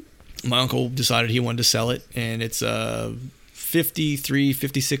 My uncle decided he wanted to sell it, and it's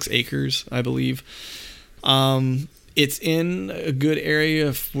 56 acres, I believe. It's in a good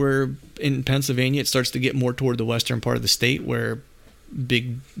area where in Pennsylvania it starts to get more toward the western part of the state, where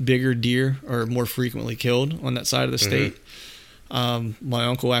bigger deer are more frequently killed on that side of the state. My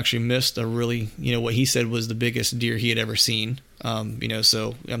uncle actually missed a really, what he said was the biggest deer he had ever seen.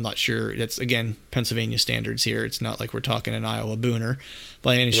 So I'm not sure. That's, again, Pennsylvania standards here. It's not like we're talking an Iowa booner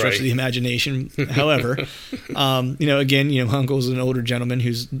by any stretch of the imagination. However, again, my uncle's an older gentleman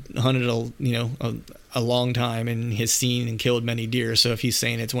who's hunted a long time and has seen and killed many deer. So if he's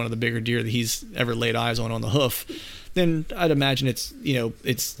saying it's one of the bigger deer that he's ever laid eyes on the hoof, then I'd imagine it's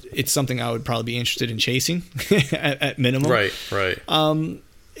something I would probably be interested in chasing at minimum. Right.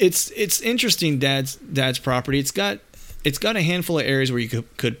 It's interesting. Dad's property. It's got a handful of areas where you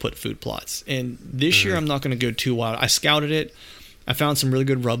could put food plots. And this year I'm not going to go too wild. I scouted it. I found some really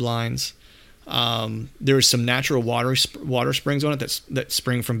good rub lines. There was some natural water springs on it that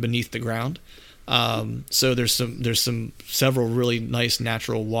spring from beneath the ground. So there's several really nice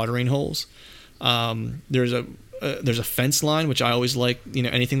natural watering holes. There's a fence line, which I always like.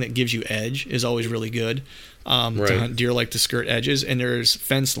 Anything that gives you edge is always really good. To hunt deer like to skirt edges. And there's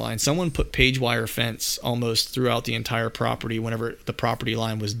fence line. Someone put page wire fence almost throughout the entire property whenever the property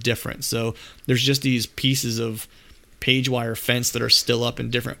line was different. So there's just these pieces of page wire fence that are still up in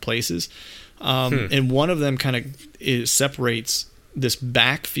different places. And one of them kind of separates this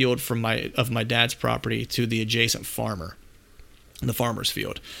backfield of my dad's property to the adjacent the farmer's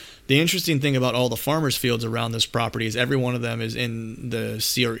field. The interesting thing about all the farmers' fields around this property is every one of them is in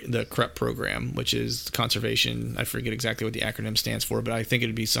the CREP program, which is conservation. I forget exactly what the acronym stands for, but I think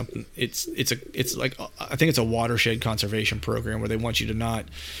it'd be something. It's like, I think it's a watershed conservation program where they want you to not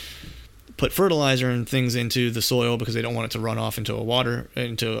put fertilizer and things into the soil because they don't want it to run off into a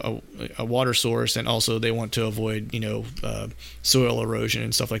water source, and also they want to avoid soil erosion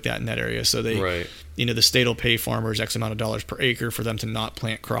and stuff like that in that area. So they the state will pay farmers X amount of dollars per acre for them to not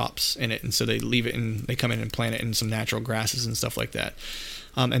plant crops in it, and so they leave it and they come in and plant it in some natural grasses and stuff like that.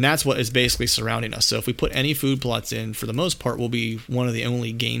 And that's what is basically surrounding us. So if we put any food plots in, for the most part, we'll be one of the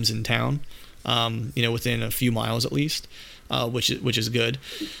only games in town, within a few miles at least. Which is good.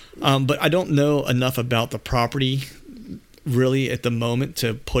 But I don't know enough about the property really at the moment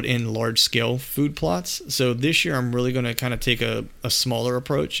to put in large scale food plots. So this year I'm really going to kind of take a smaller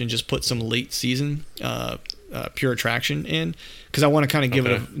approach and just put some late season pure attraction in, because I want to kind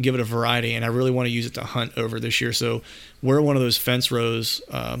of give it a variety, and I really want to use it to hunt over this year. So where one of those fence rows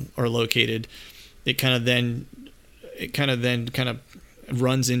are located, it kind of then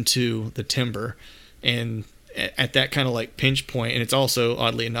runs into the timber, and at that kind of like pinch point, and it's also,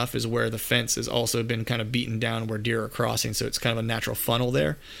 oddly enough, is where the fence has also been kind of beaten down where deer are crossing, so it's kind of a natural funnel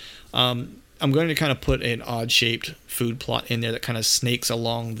there. I'm going to kind of put an odd shaped food plot in there that kind of snakes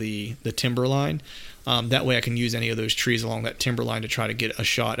along the timber line, That way I can use any of those trees along that timber line to try to get a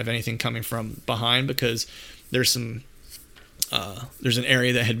shot of anything coming from behind, because there's an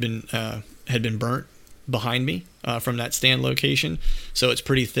area that had been burnt behind me from that stand location. So it's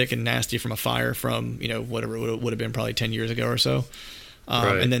pretty thick and nasty from a fire from, whatever it would have been probably 10 years ago or so.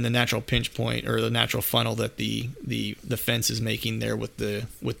 Right. And then the natural pinch point, or the natural funnel that the fence is making there with the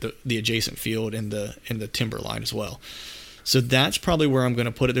adjacent field and the timber line as well. So that's probably where I'm going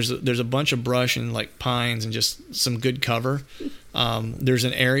to put it. There's a bunch of brush and like pines and just some good cover. There's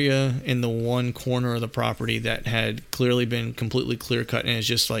an area in the one corner of the property that had clearly been completely clear cut and is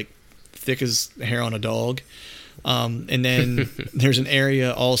just like thick as hair on a dog. And then there's an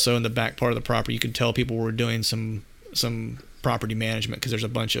area also in the back part of the property. You could tell people were doing some property management, because there's a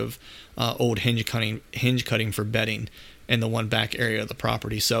bunch of old hinge cutting for bedding in the one back area of the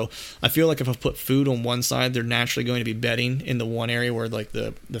property. So I feel like if I put food on one side, they're naturally going to be bedding in the one area where like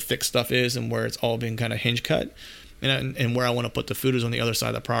the thick stuff is, and where it's all been kind of hinge cut. And where I want to put the food is on the other side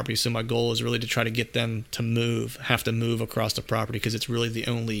of the property. So my goal is really to try to get them to have to move across the property, because it's really the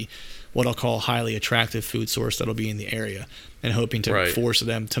only what I'll call highly attractive food source that'll be in the area, and hoping to force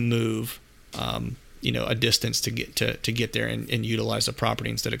them to move a distance to get there and utilize the property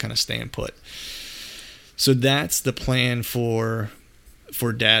instead of kind of staying put. So that's the plan for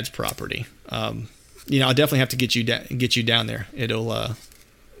Dad's property. I'll definitely have to get you down there. It'll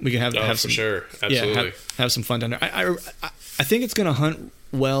we can have some, for sure, absolutely, have some fun down there. I think it's going to hunt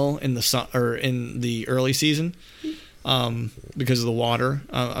well in the early season because of the water.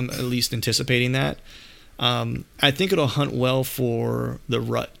 I'm at least anticipating that. I think it'll hunt well for the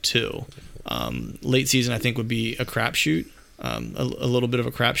rut too. Late season, I think, would be a crapshoot, a little bit of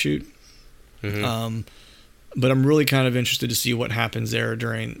a crapshoot. Mm-hmm. But I'm really kind of interested to see what happens there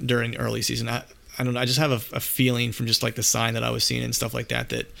during early season. I don't know. I just have a feeling from just like the sign that I was seeing and stuff like that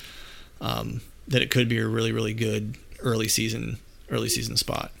that it could be a really, really good early season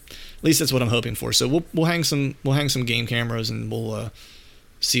spot. At least that's what I'm hoping for. So we'll hang some game cameras, and we'll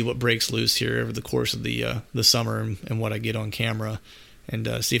see what breaks loose here over the course of the summer and what I get on camera,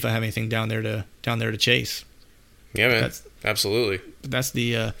 and see if I have anything down there to chase. Yeah, man. Absolutely. That's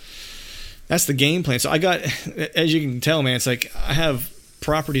the game plan. So I got, as you can tell, man, it's like I have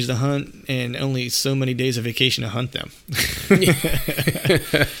properties to hunt and only so many days of vacation to hunt them.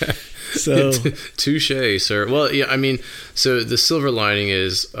 So touche, sir. Well, yeah, I mean, so the silver lining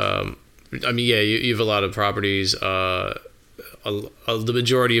is, you have a lot of properties. The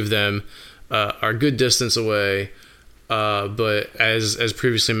majority of them are a good distance away. But as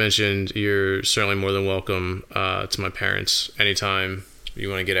previously mentioned, you're certainly more than welcome to my parents anytime you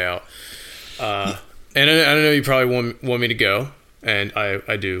want to get out. And I know you probably want me to go, and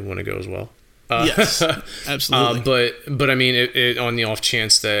I do want to go as well. Yes, absolutely. But I mean, it on the off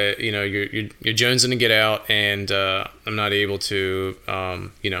chance that you're jonesing to get out, and I'm not able to,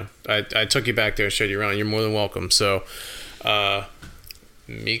 I took you back there and showed you around. You're more than welcome. So,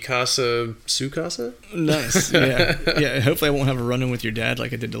 mi casa, su casa? Nice. Yeah. Hopefully I won't have a run-in with your dad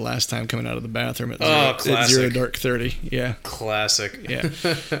like I did the last time coming out of the bathroom at 0 dark 30. Yeah. Classic. Yeah.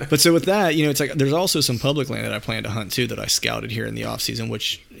 But so with that, it's like there's also some public land that I plan to hunt too that I scouted here in the off season,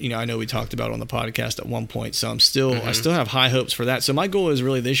 which I know we talked about on the podcast at one point. So I still have high hopes for that. So my goal is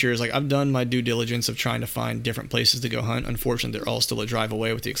really this year is like I've done my due diligence of trying to find different places to go hunt. Unfortunately, they're all still a drive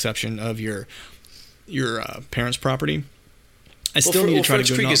away with the exception of your parents' property. I still need to try to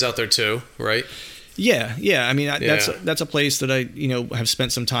go. Creek is out there too, right? Yeah. I mean, that's a place that I have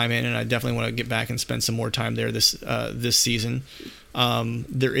spent some time in, and I definitely want to get back and spend some more time there this season.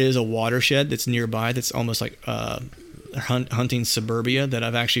 There is a watershed that's nearby that's almost like hunting suburbia that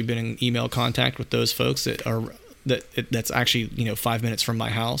I've actually been in email contact with those folks that's actually 5 minutes from my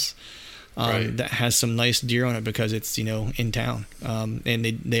house. That has some nice deer on it because it's in town, and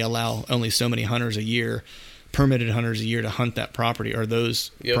they allow only so many permitted hunters a year to hunt that property or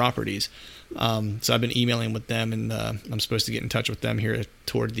those properties. So I've been emailing with them, and I'm supposed to get in touch with them here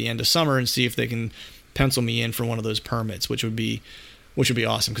toward the end of summer and see if they can pencil me in for one of those permits, which would be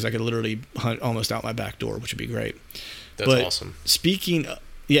awesome because I could literally hunt almost out my back door, which would be great. That's awesome. Speaking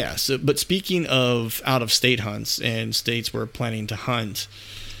of out of state hunts and states we're planning to hunt,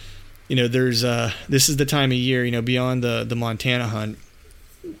 there's this is the time of year, beyond the Montana hunt,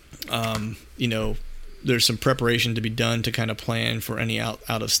 there's some preparation to be done to kind of plan for any out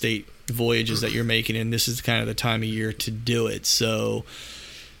of state voyages that you're making, and this is kind of the time of year to do it. So,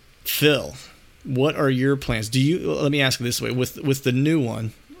 Phil, what are your plans? Let me ask it this way: with the new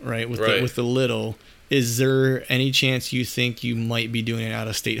one, right? With the little, is there any chance you think you might be doing an out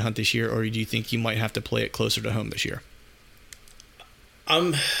of state hunt this year, or do you think you might have to play it closer to home this year?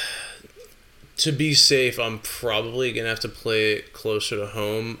 to be safe, I'm probably gonna have to play it closer to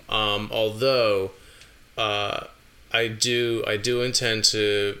home. Although, I do intend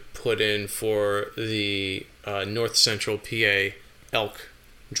to put in for the North Central PA elk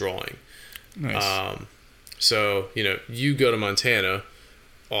drawing. Nice. So you go to Montana,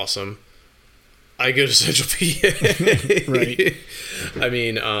 awesome. I go to Central PA. Right. I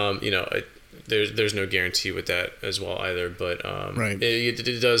mean, there's no guarantee with that as well either, but right.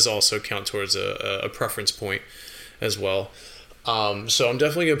 it does also count towards a preference point as well. So I'm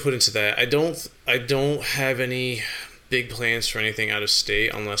definitely gonna put into that. I don't have any big plans for anything out of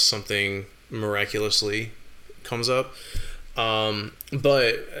state unless something miraculously comes up.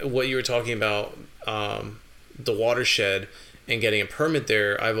 But what you were talking about, the watershed and getting a permit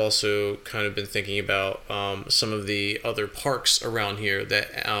there, I've also kind of been thinking about some of the other parks around here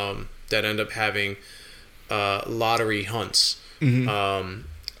that end up having lottery hunts. Mm-hmm.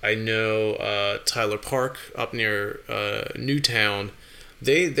 I know Tyler Park up near Newtown,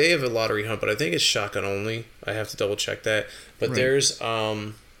 they have a lottery hunt, but I think it's shotgun only. I have to double check that. But right. There's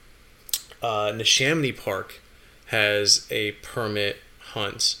Neshaminy Park has a permit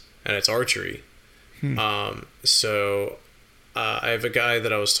hunt, and it's archery. So I have a guy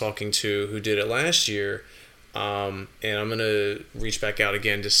that I was talking to who did it last year, and I'm gonna reach back out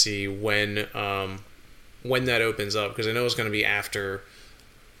again to see when that opens up, because I know it's gonna be after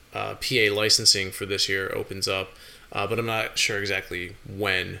PA licensing for this year opens up, but I'm not sure exactly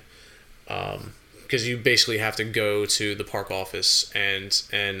when, because you basically have to go to the park office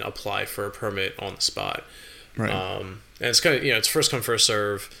and apply for a permit on the spot. Right. And it's kind of, it's first come, first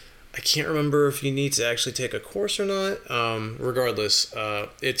serve. I can't remember if you need to actually take a course or not. Regardless,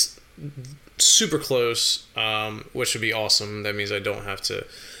 it's super close, which would be awesome. That means I don't have to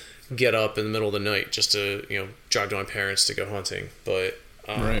get up in the middle of the night just to, drive to my parents to go hunting. But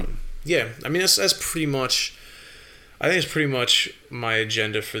right. Yeah, I mean, that's pretty much, I think it's pretty much my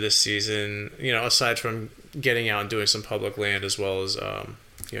agenda for this season, aside from getting out and doing some public land, as well as,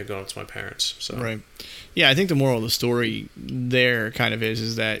 going up to my parents. So. Right. Yeah, I think the moral of the story there kind of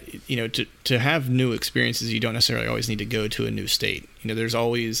is that, to have new experiences, you don't necessarily always need to go to a new state.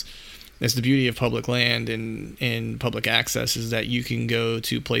 That's the beauty of public land and public access, is that you can go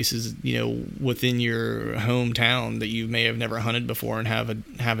to places, within your hometown that you may have never hunted before and have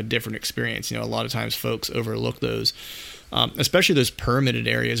a different experience. A lot of times folks overlook those, especially those permitted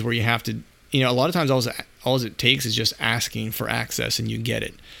areas where you have to, a lot of times all it takes is just asking for access and you get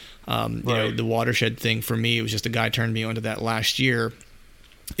it. Right. The watershed thing for me, it was just a guy turned me onto that last year.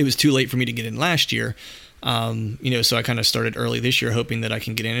 It was too late for me to get in last year. So I kind of started early this year, hoping that I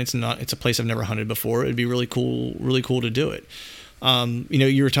can get in. It's a place I've never hunted before. It'd be really cool to do it.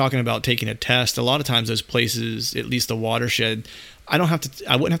 You were talking about taking a test. A lot of times those places, at least the watershed, I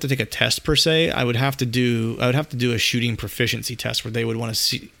wouldn't have to take a test per se. I would have to do a shooting proficiency test where they would want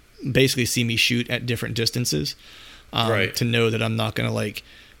to basically see me shoot at different distances, right. to know that I'm not going to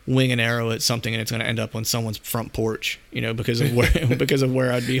wing an arrow at something and it's going to end up on someone's front porch, because of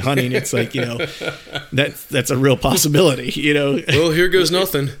where I'd be hunting. It's that's a real possibility, Well, here goes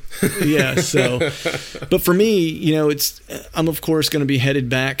nothing. Yeah. So, but for me, I'm of course going to be headed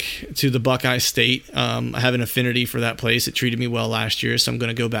back to the Buckeye State. I have an affinity for that place. It treated me well last year, so I'm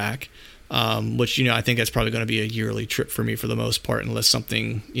going to go back. Which, I think that's probably going to be a yearly trip for me for the most part, unless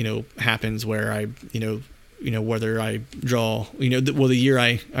something, happens where I, whether I draw, the year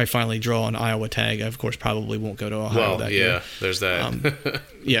I finally draw an Iowa tag, I of course probably won't go to Ohio that year. Yeah, there's that.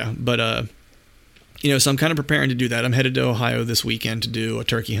 Yeah, but, so I'm kind of preparing to do that. I'm headed to Ohio this weekend to do a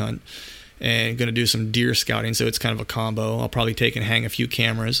turkey hunt and going to do some deer scouting. So it's kind of a combo. I'll probably take and hang a few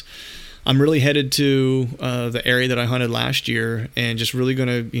cameras. I'm really headed to the area that I hunted last year, and just really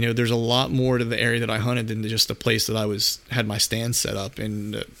going to, there's a lot more to the area that I hunted than just the place that I had my stand set up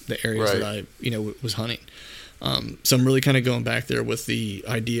in the areas that I, was hunting. So I'm really kind of going back there with the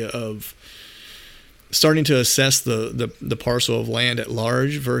idea of starting to assess the parcel of land at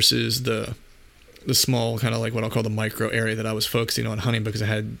large versus the small kind of what I'll call the micro area that I was focusing on hunting, because I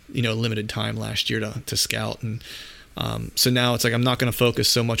had, limited time last year to scout. And so now it's I'm not going to focus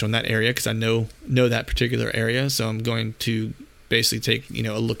so much on that area because I know that particular area. So I'm going to basically take,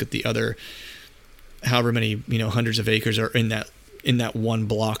 a look at the other, however many, hundreds of acres are in that one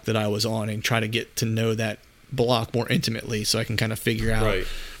block that I was on, and try to get to know that block more intimately, so I can kind of figure out, right.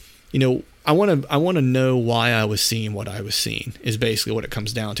 I want to know why I was seeing what I was seeing, is basically what it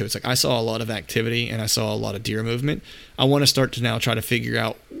comes down to. It's I saw a lot of activity and I saw a lot of deer movement. I want to start to now try to figure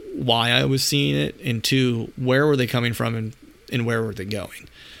out why I was seeing it, and two, where were they coming from and where were they going?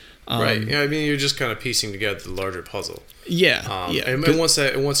 Right. Yeah, I mean, you're just kind of piecing together the larger puzzle. Yeah. And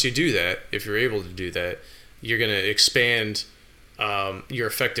once you do that, if you're able to do that, you're going to expand your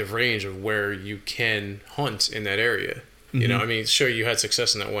effective range of where you can hunt in that area. You know, I mean, sure, you had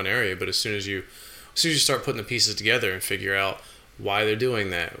success in that one area, but as soon as you start putting the pieces together and figure out why they're doing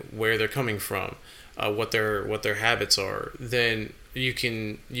that, where they're coming from, what their habits are, then you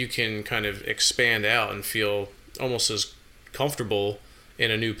can kind of expand out and feel almost as comfortable in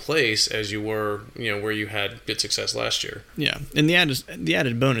a new place as you were, where you had good success last year. Yeah, and the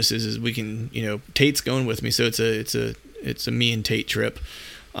added bonus is we can, Tate's going with me, so it's a me and Tate trip,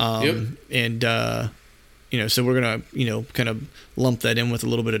 and so we're gonna kind of lump that in with a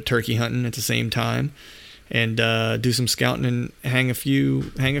little bit of turkey hunting at the same time, and do some scouting and hang a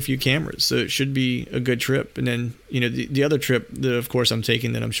few cameras. So it should be a good trip. And then the other trip that of course I'm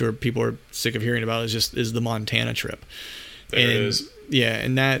taking that I'm sure people are sick of hearing about is the Montana trip. There it is. Yeah,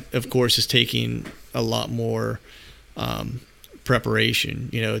 and that of course is taking a lot more preparation.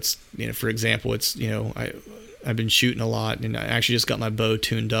 It's for example, it's I've been shooting a lot, and I actually just got my bow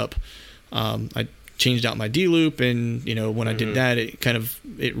tuned up. I changed out my D loop, and when I did that, it kind of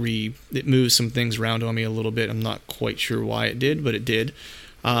it moved some things around on me a little bit. I'm not quite sure why it did, but it did.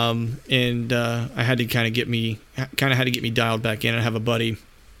 And I had to kind of get me dialed back in. I have a buddy.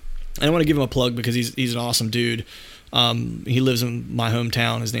 I want to give him a plug because he's an awesome dude. He lives in my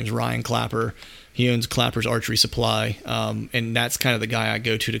hometown. His name's Ryan Clapper. He owns Clapper's Archery Supply, and that's kind of the guy I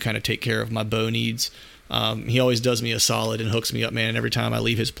go to kind of take care of my bow needs. He always does me a solid and hooks me up, man. And every time I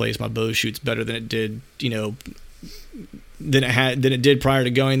leave his place, my bow shoots better than it did, than it did prior to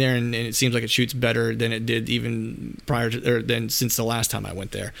going there, and it seems like it shoots better than it did even than since the last time I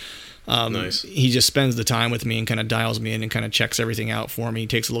went there. Nice. He just spends the time with me and kind of dials me in and kind of checks everything out for me. He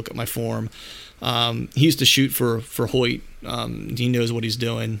takes a look at my form. He used to shoot for Hoyt. He knows what he's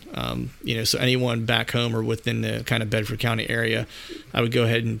doing. So anyone back home or within the kind of Bedford County area, I would go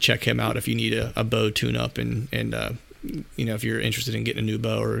ahead and check him out if you need a bow tune up and if you're interested in getting a new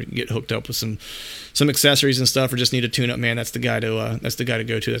bow or get hooked up with some accessories and stuff, or just need a tune up, man, that's the guy to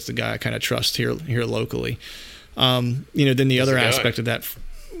go to. That's the guy I kind of trust here locally. Then the other aspect of that,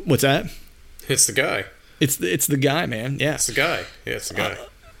 what's that? It's the guy. It's the guy, man. Yeah. It's the guy. Yeah, it's the guy.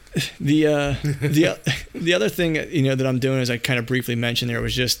 The other thing that I'm doing, as I kind of briefly mentioned there,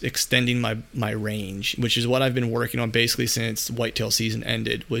 was just extending my range, which is what I've been working on basically since whitetail season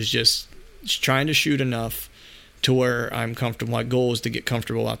ended. Was just trying to shoot enough to where I'm comfortable. My goal is to get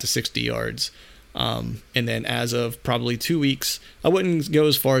comfortable out to 60 yards. And then as of probably 2 weeks, I wouldn't go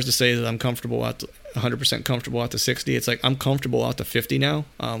as far as to say that I'm comfortable out to 100% comfortable out to 60. It's like I'm comfortable out to 50 now,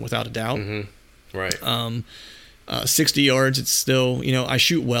 without a doubt. Mm-hmm. Right. 60 yards, it's still, I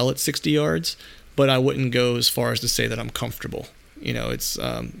shoot well at 60 yards, but I wouldn't go as far as to say that I'm comfortable. It's,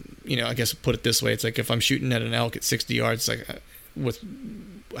 I guess put it this way. It's like if I'm shooting at an elk at 60 yards, it's like with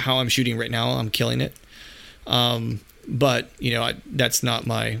how I'm shooting right now, I'm killing it. But that's not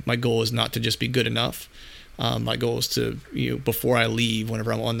my goal is not to just be good enough. My goal is to, before I leave,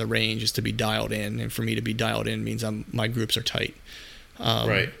 whenever I'm on the range, is to be dialed in. And for me to be dialed in means my groups are tight.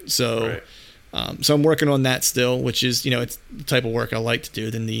 Right. So I'm working on that still, which is, it's the type of work I like to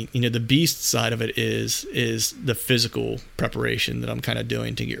do. Then the beast side of it is the physical preparation that I'm kind of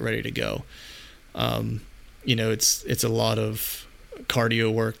doing to get ready to go. It's a lot of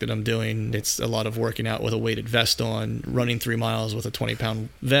cardio work that I'm doing. It's a lot of working out with a weighted vest on, running 3 miles with a 20-pound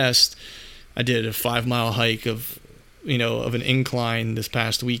vest. I did a 5-mile hike of an incline this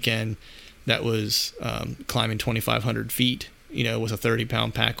past weekend that was climbing 2,500 feet, with a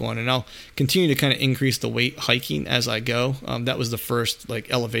 30-pound pack on, and I'll continue to kind of increase the weight hiking as I go. That was the first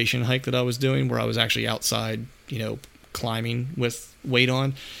elevation hike that I was doing, where I was actually outside, climbing with weight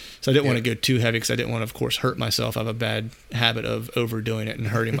on. So I didn't want to go too heavy because I didn't want to, of course, hurt myself. I have a bad habit of overdoing it and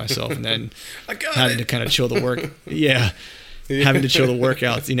hurting myself, and then having to kind of chill the work. Yeah. Having to chill the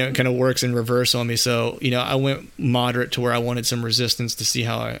workouts, it kind of works in reverse on me. So, I went moderate to where I wanted some resistance to see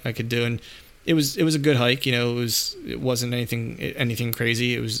how I could do. And it was a good hike. It wasn't anything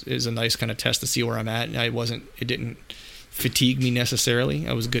crazy. It was a nice kind of test to see where I'm at. And it didn't fatigue me necessarily.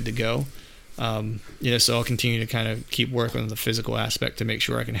 I was good to go. So I'll continue to kind of keep working on the physical aspect to make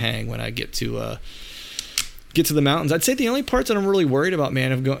sure I can hang when I get to the mountains. I'd say the only parts that I'm really worried about,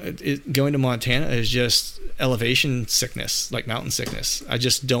 man, of going to Montana is just elevation sickness, like mountain sickness. I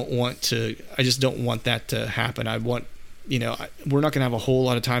just don't want that to happen. We're not going to have a whole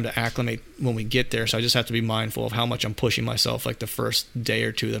lot of time to acclimate when we get there. So I just have to be mindful of how much I'm pushing myself, like the first day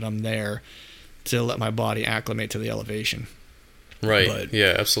or two that I'm there, to let my body acclimate to the elevation. Right. But,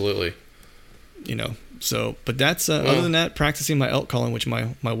 yeah, absolutely. So, but that's other than that, practicing my elk calling, which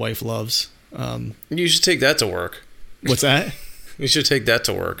my wife loves. You should take that to work. What's that? You should take that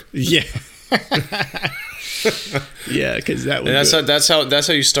to work. Yeah. Yeah, because that would. And that's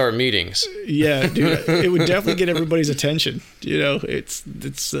how you start meetings. Yeah, dude, it would definitely get everybody's attention. You know, it's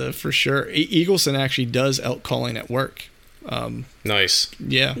for sure. Eagleson actually does elk calling at work. Nice.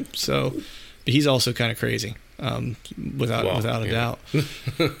 Yeah, so but he's also kind of crazy. Without a doubt.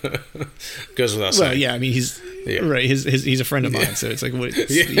 Goes without saying. Well, yeah, I mean he's right. He's a friend of mine, so it's like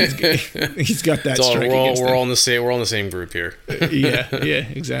he's got that. We're all in the same group here. Yeah,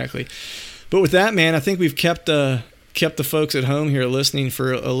 exactly. But with that, man, I think we've kept the folks at home here listening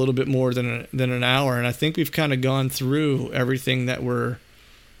for a little bit more than an hour, and I think we've kind of gone through everything that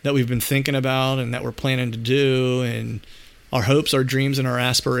we've been thinking about and that we're planning to do, and our hopes, our dreams, and our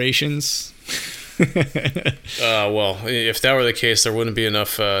aspirations. Well, if that were the case, there wouldn't be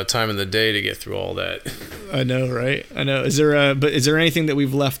enough time in the day to get through all that. I know, right? I know. Is there anything that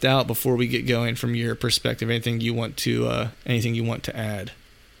we've left out before we get going from your perspective? Anything you want to add?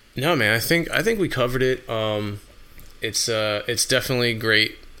 No, man. I think we covered it. It's definitely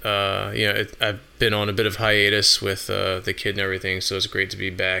great. I've been on a bit of hiatus with the kid and everything, so it's great to be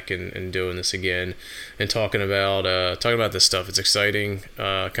back and doing this again and talking about this stuff. It's exciting,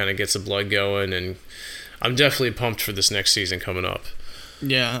 kind of gets the blood going, and I'm definitely pumped for this next season coming up.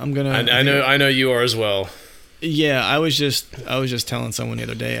 Yeah, I'm gonna. I know you are as well. Yeah, I was just telling someone the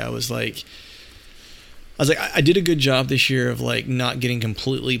other day. I was like, I did a good job this year of like not getting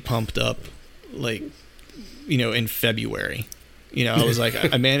completely pumped up, like, in February. I was like,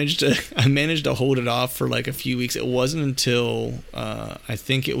 I managed to hold it off for like a few weeks. It wasn't until I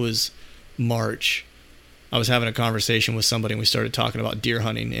think it was March. I was having a conversation with somebody and we started talking about deer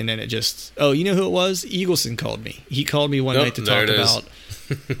hunting, and then it just, you know who it was? Eagleson called me. He called me one night to talk about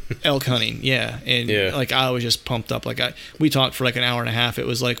elk hunting. Yeah. And like, I was just pumped up. Like we talked for like an hour and a half. It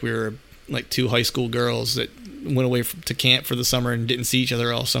was like we were like two high school girls that went away to camp for the summer and didn't see each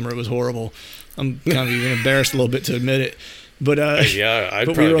other all summer. It was horrible. I'm kind of even embarrassed a little bit to admit it. But I'd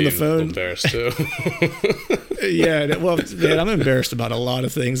but probably we were on be the phone. Embarrassed too. Yeah, well, man, I'm embarrassed about a lot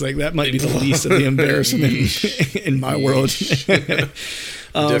of things. Like that might be the least of the embarrassment in my world.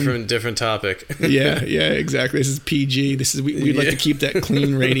 Different topic. yeah, exactly. This is PG. We'd like to keep that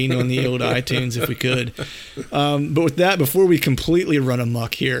clean rating on the old iTunes if we could. But with that, before we completely run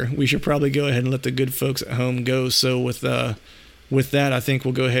amok here, we should probably go ahead and let the good folks at home go. So with that, I think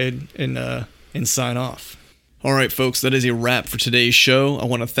we'll go ahead and sign off. All right, folks, that is a wrap for today's show. I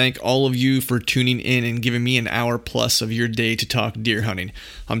want to thank all of you for tuning in and giving me an hour plus of your day to talk deer hunting.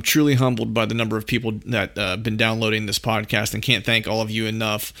 I'm truly humbled by the number of people that have been downloading this podcast and can't thank all of you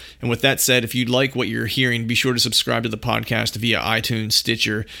enough. And with that said, if you'd like what you're hearing, be sure to subscribe to the podcast via iTunes,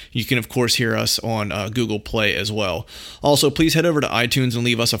 Stitcher. You can, of course, hear us on Google Play as well. Also, please head over to iTunes and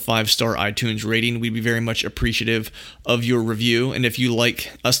leave us a 5-star iTunes rating. We'd be very much appreciative of your review. And if you'd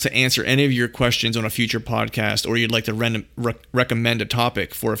like us to answer any of your questions on a future podcast, or you'd like to recommend a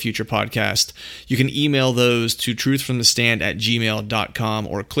topic for a future podcast, you can email those to truthfromthestand@gmail.com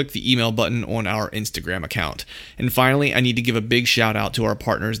or click the email button on our Instagram account. And finally, I need to give a big shout out to our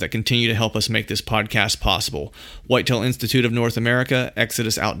partners that continue to help us make this podcast possible: Whitetail Institute of North America,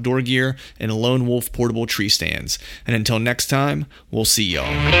 Exodus Outdoor Gear, and Lone Wolf Portable Tree Stands. And until next time, we'll see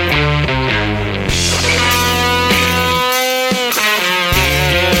y'all.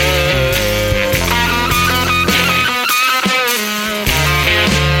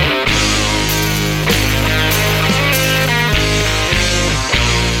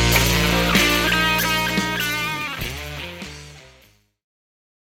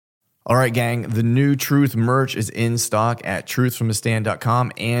 All right, gang, the new Truth merch is in stock at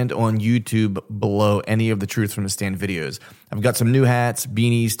truthfromthestand.com and on YouTube below any of the Truth From The Stand videos. I've got some new hats,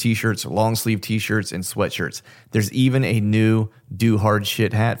 beanies, t-shirts, long sleeve t-shirts, and sweatshirts. There's even a new Do Hard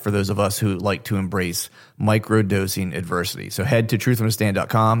Shit hat for those of us who like to embrace micro-dosing adversity. So head to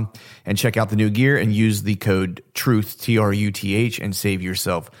truthfromthestand.com and check out the new gear and use the code TRUTH, T-R-U-T-H, and save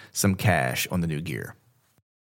yourself some cash on the new gear.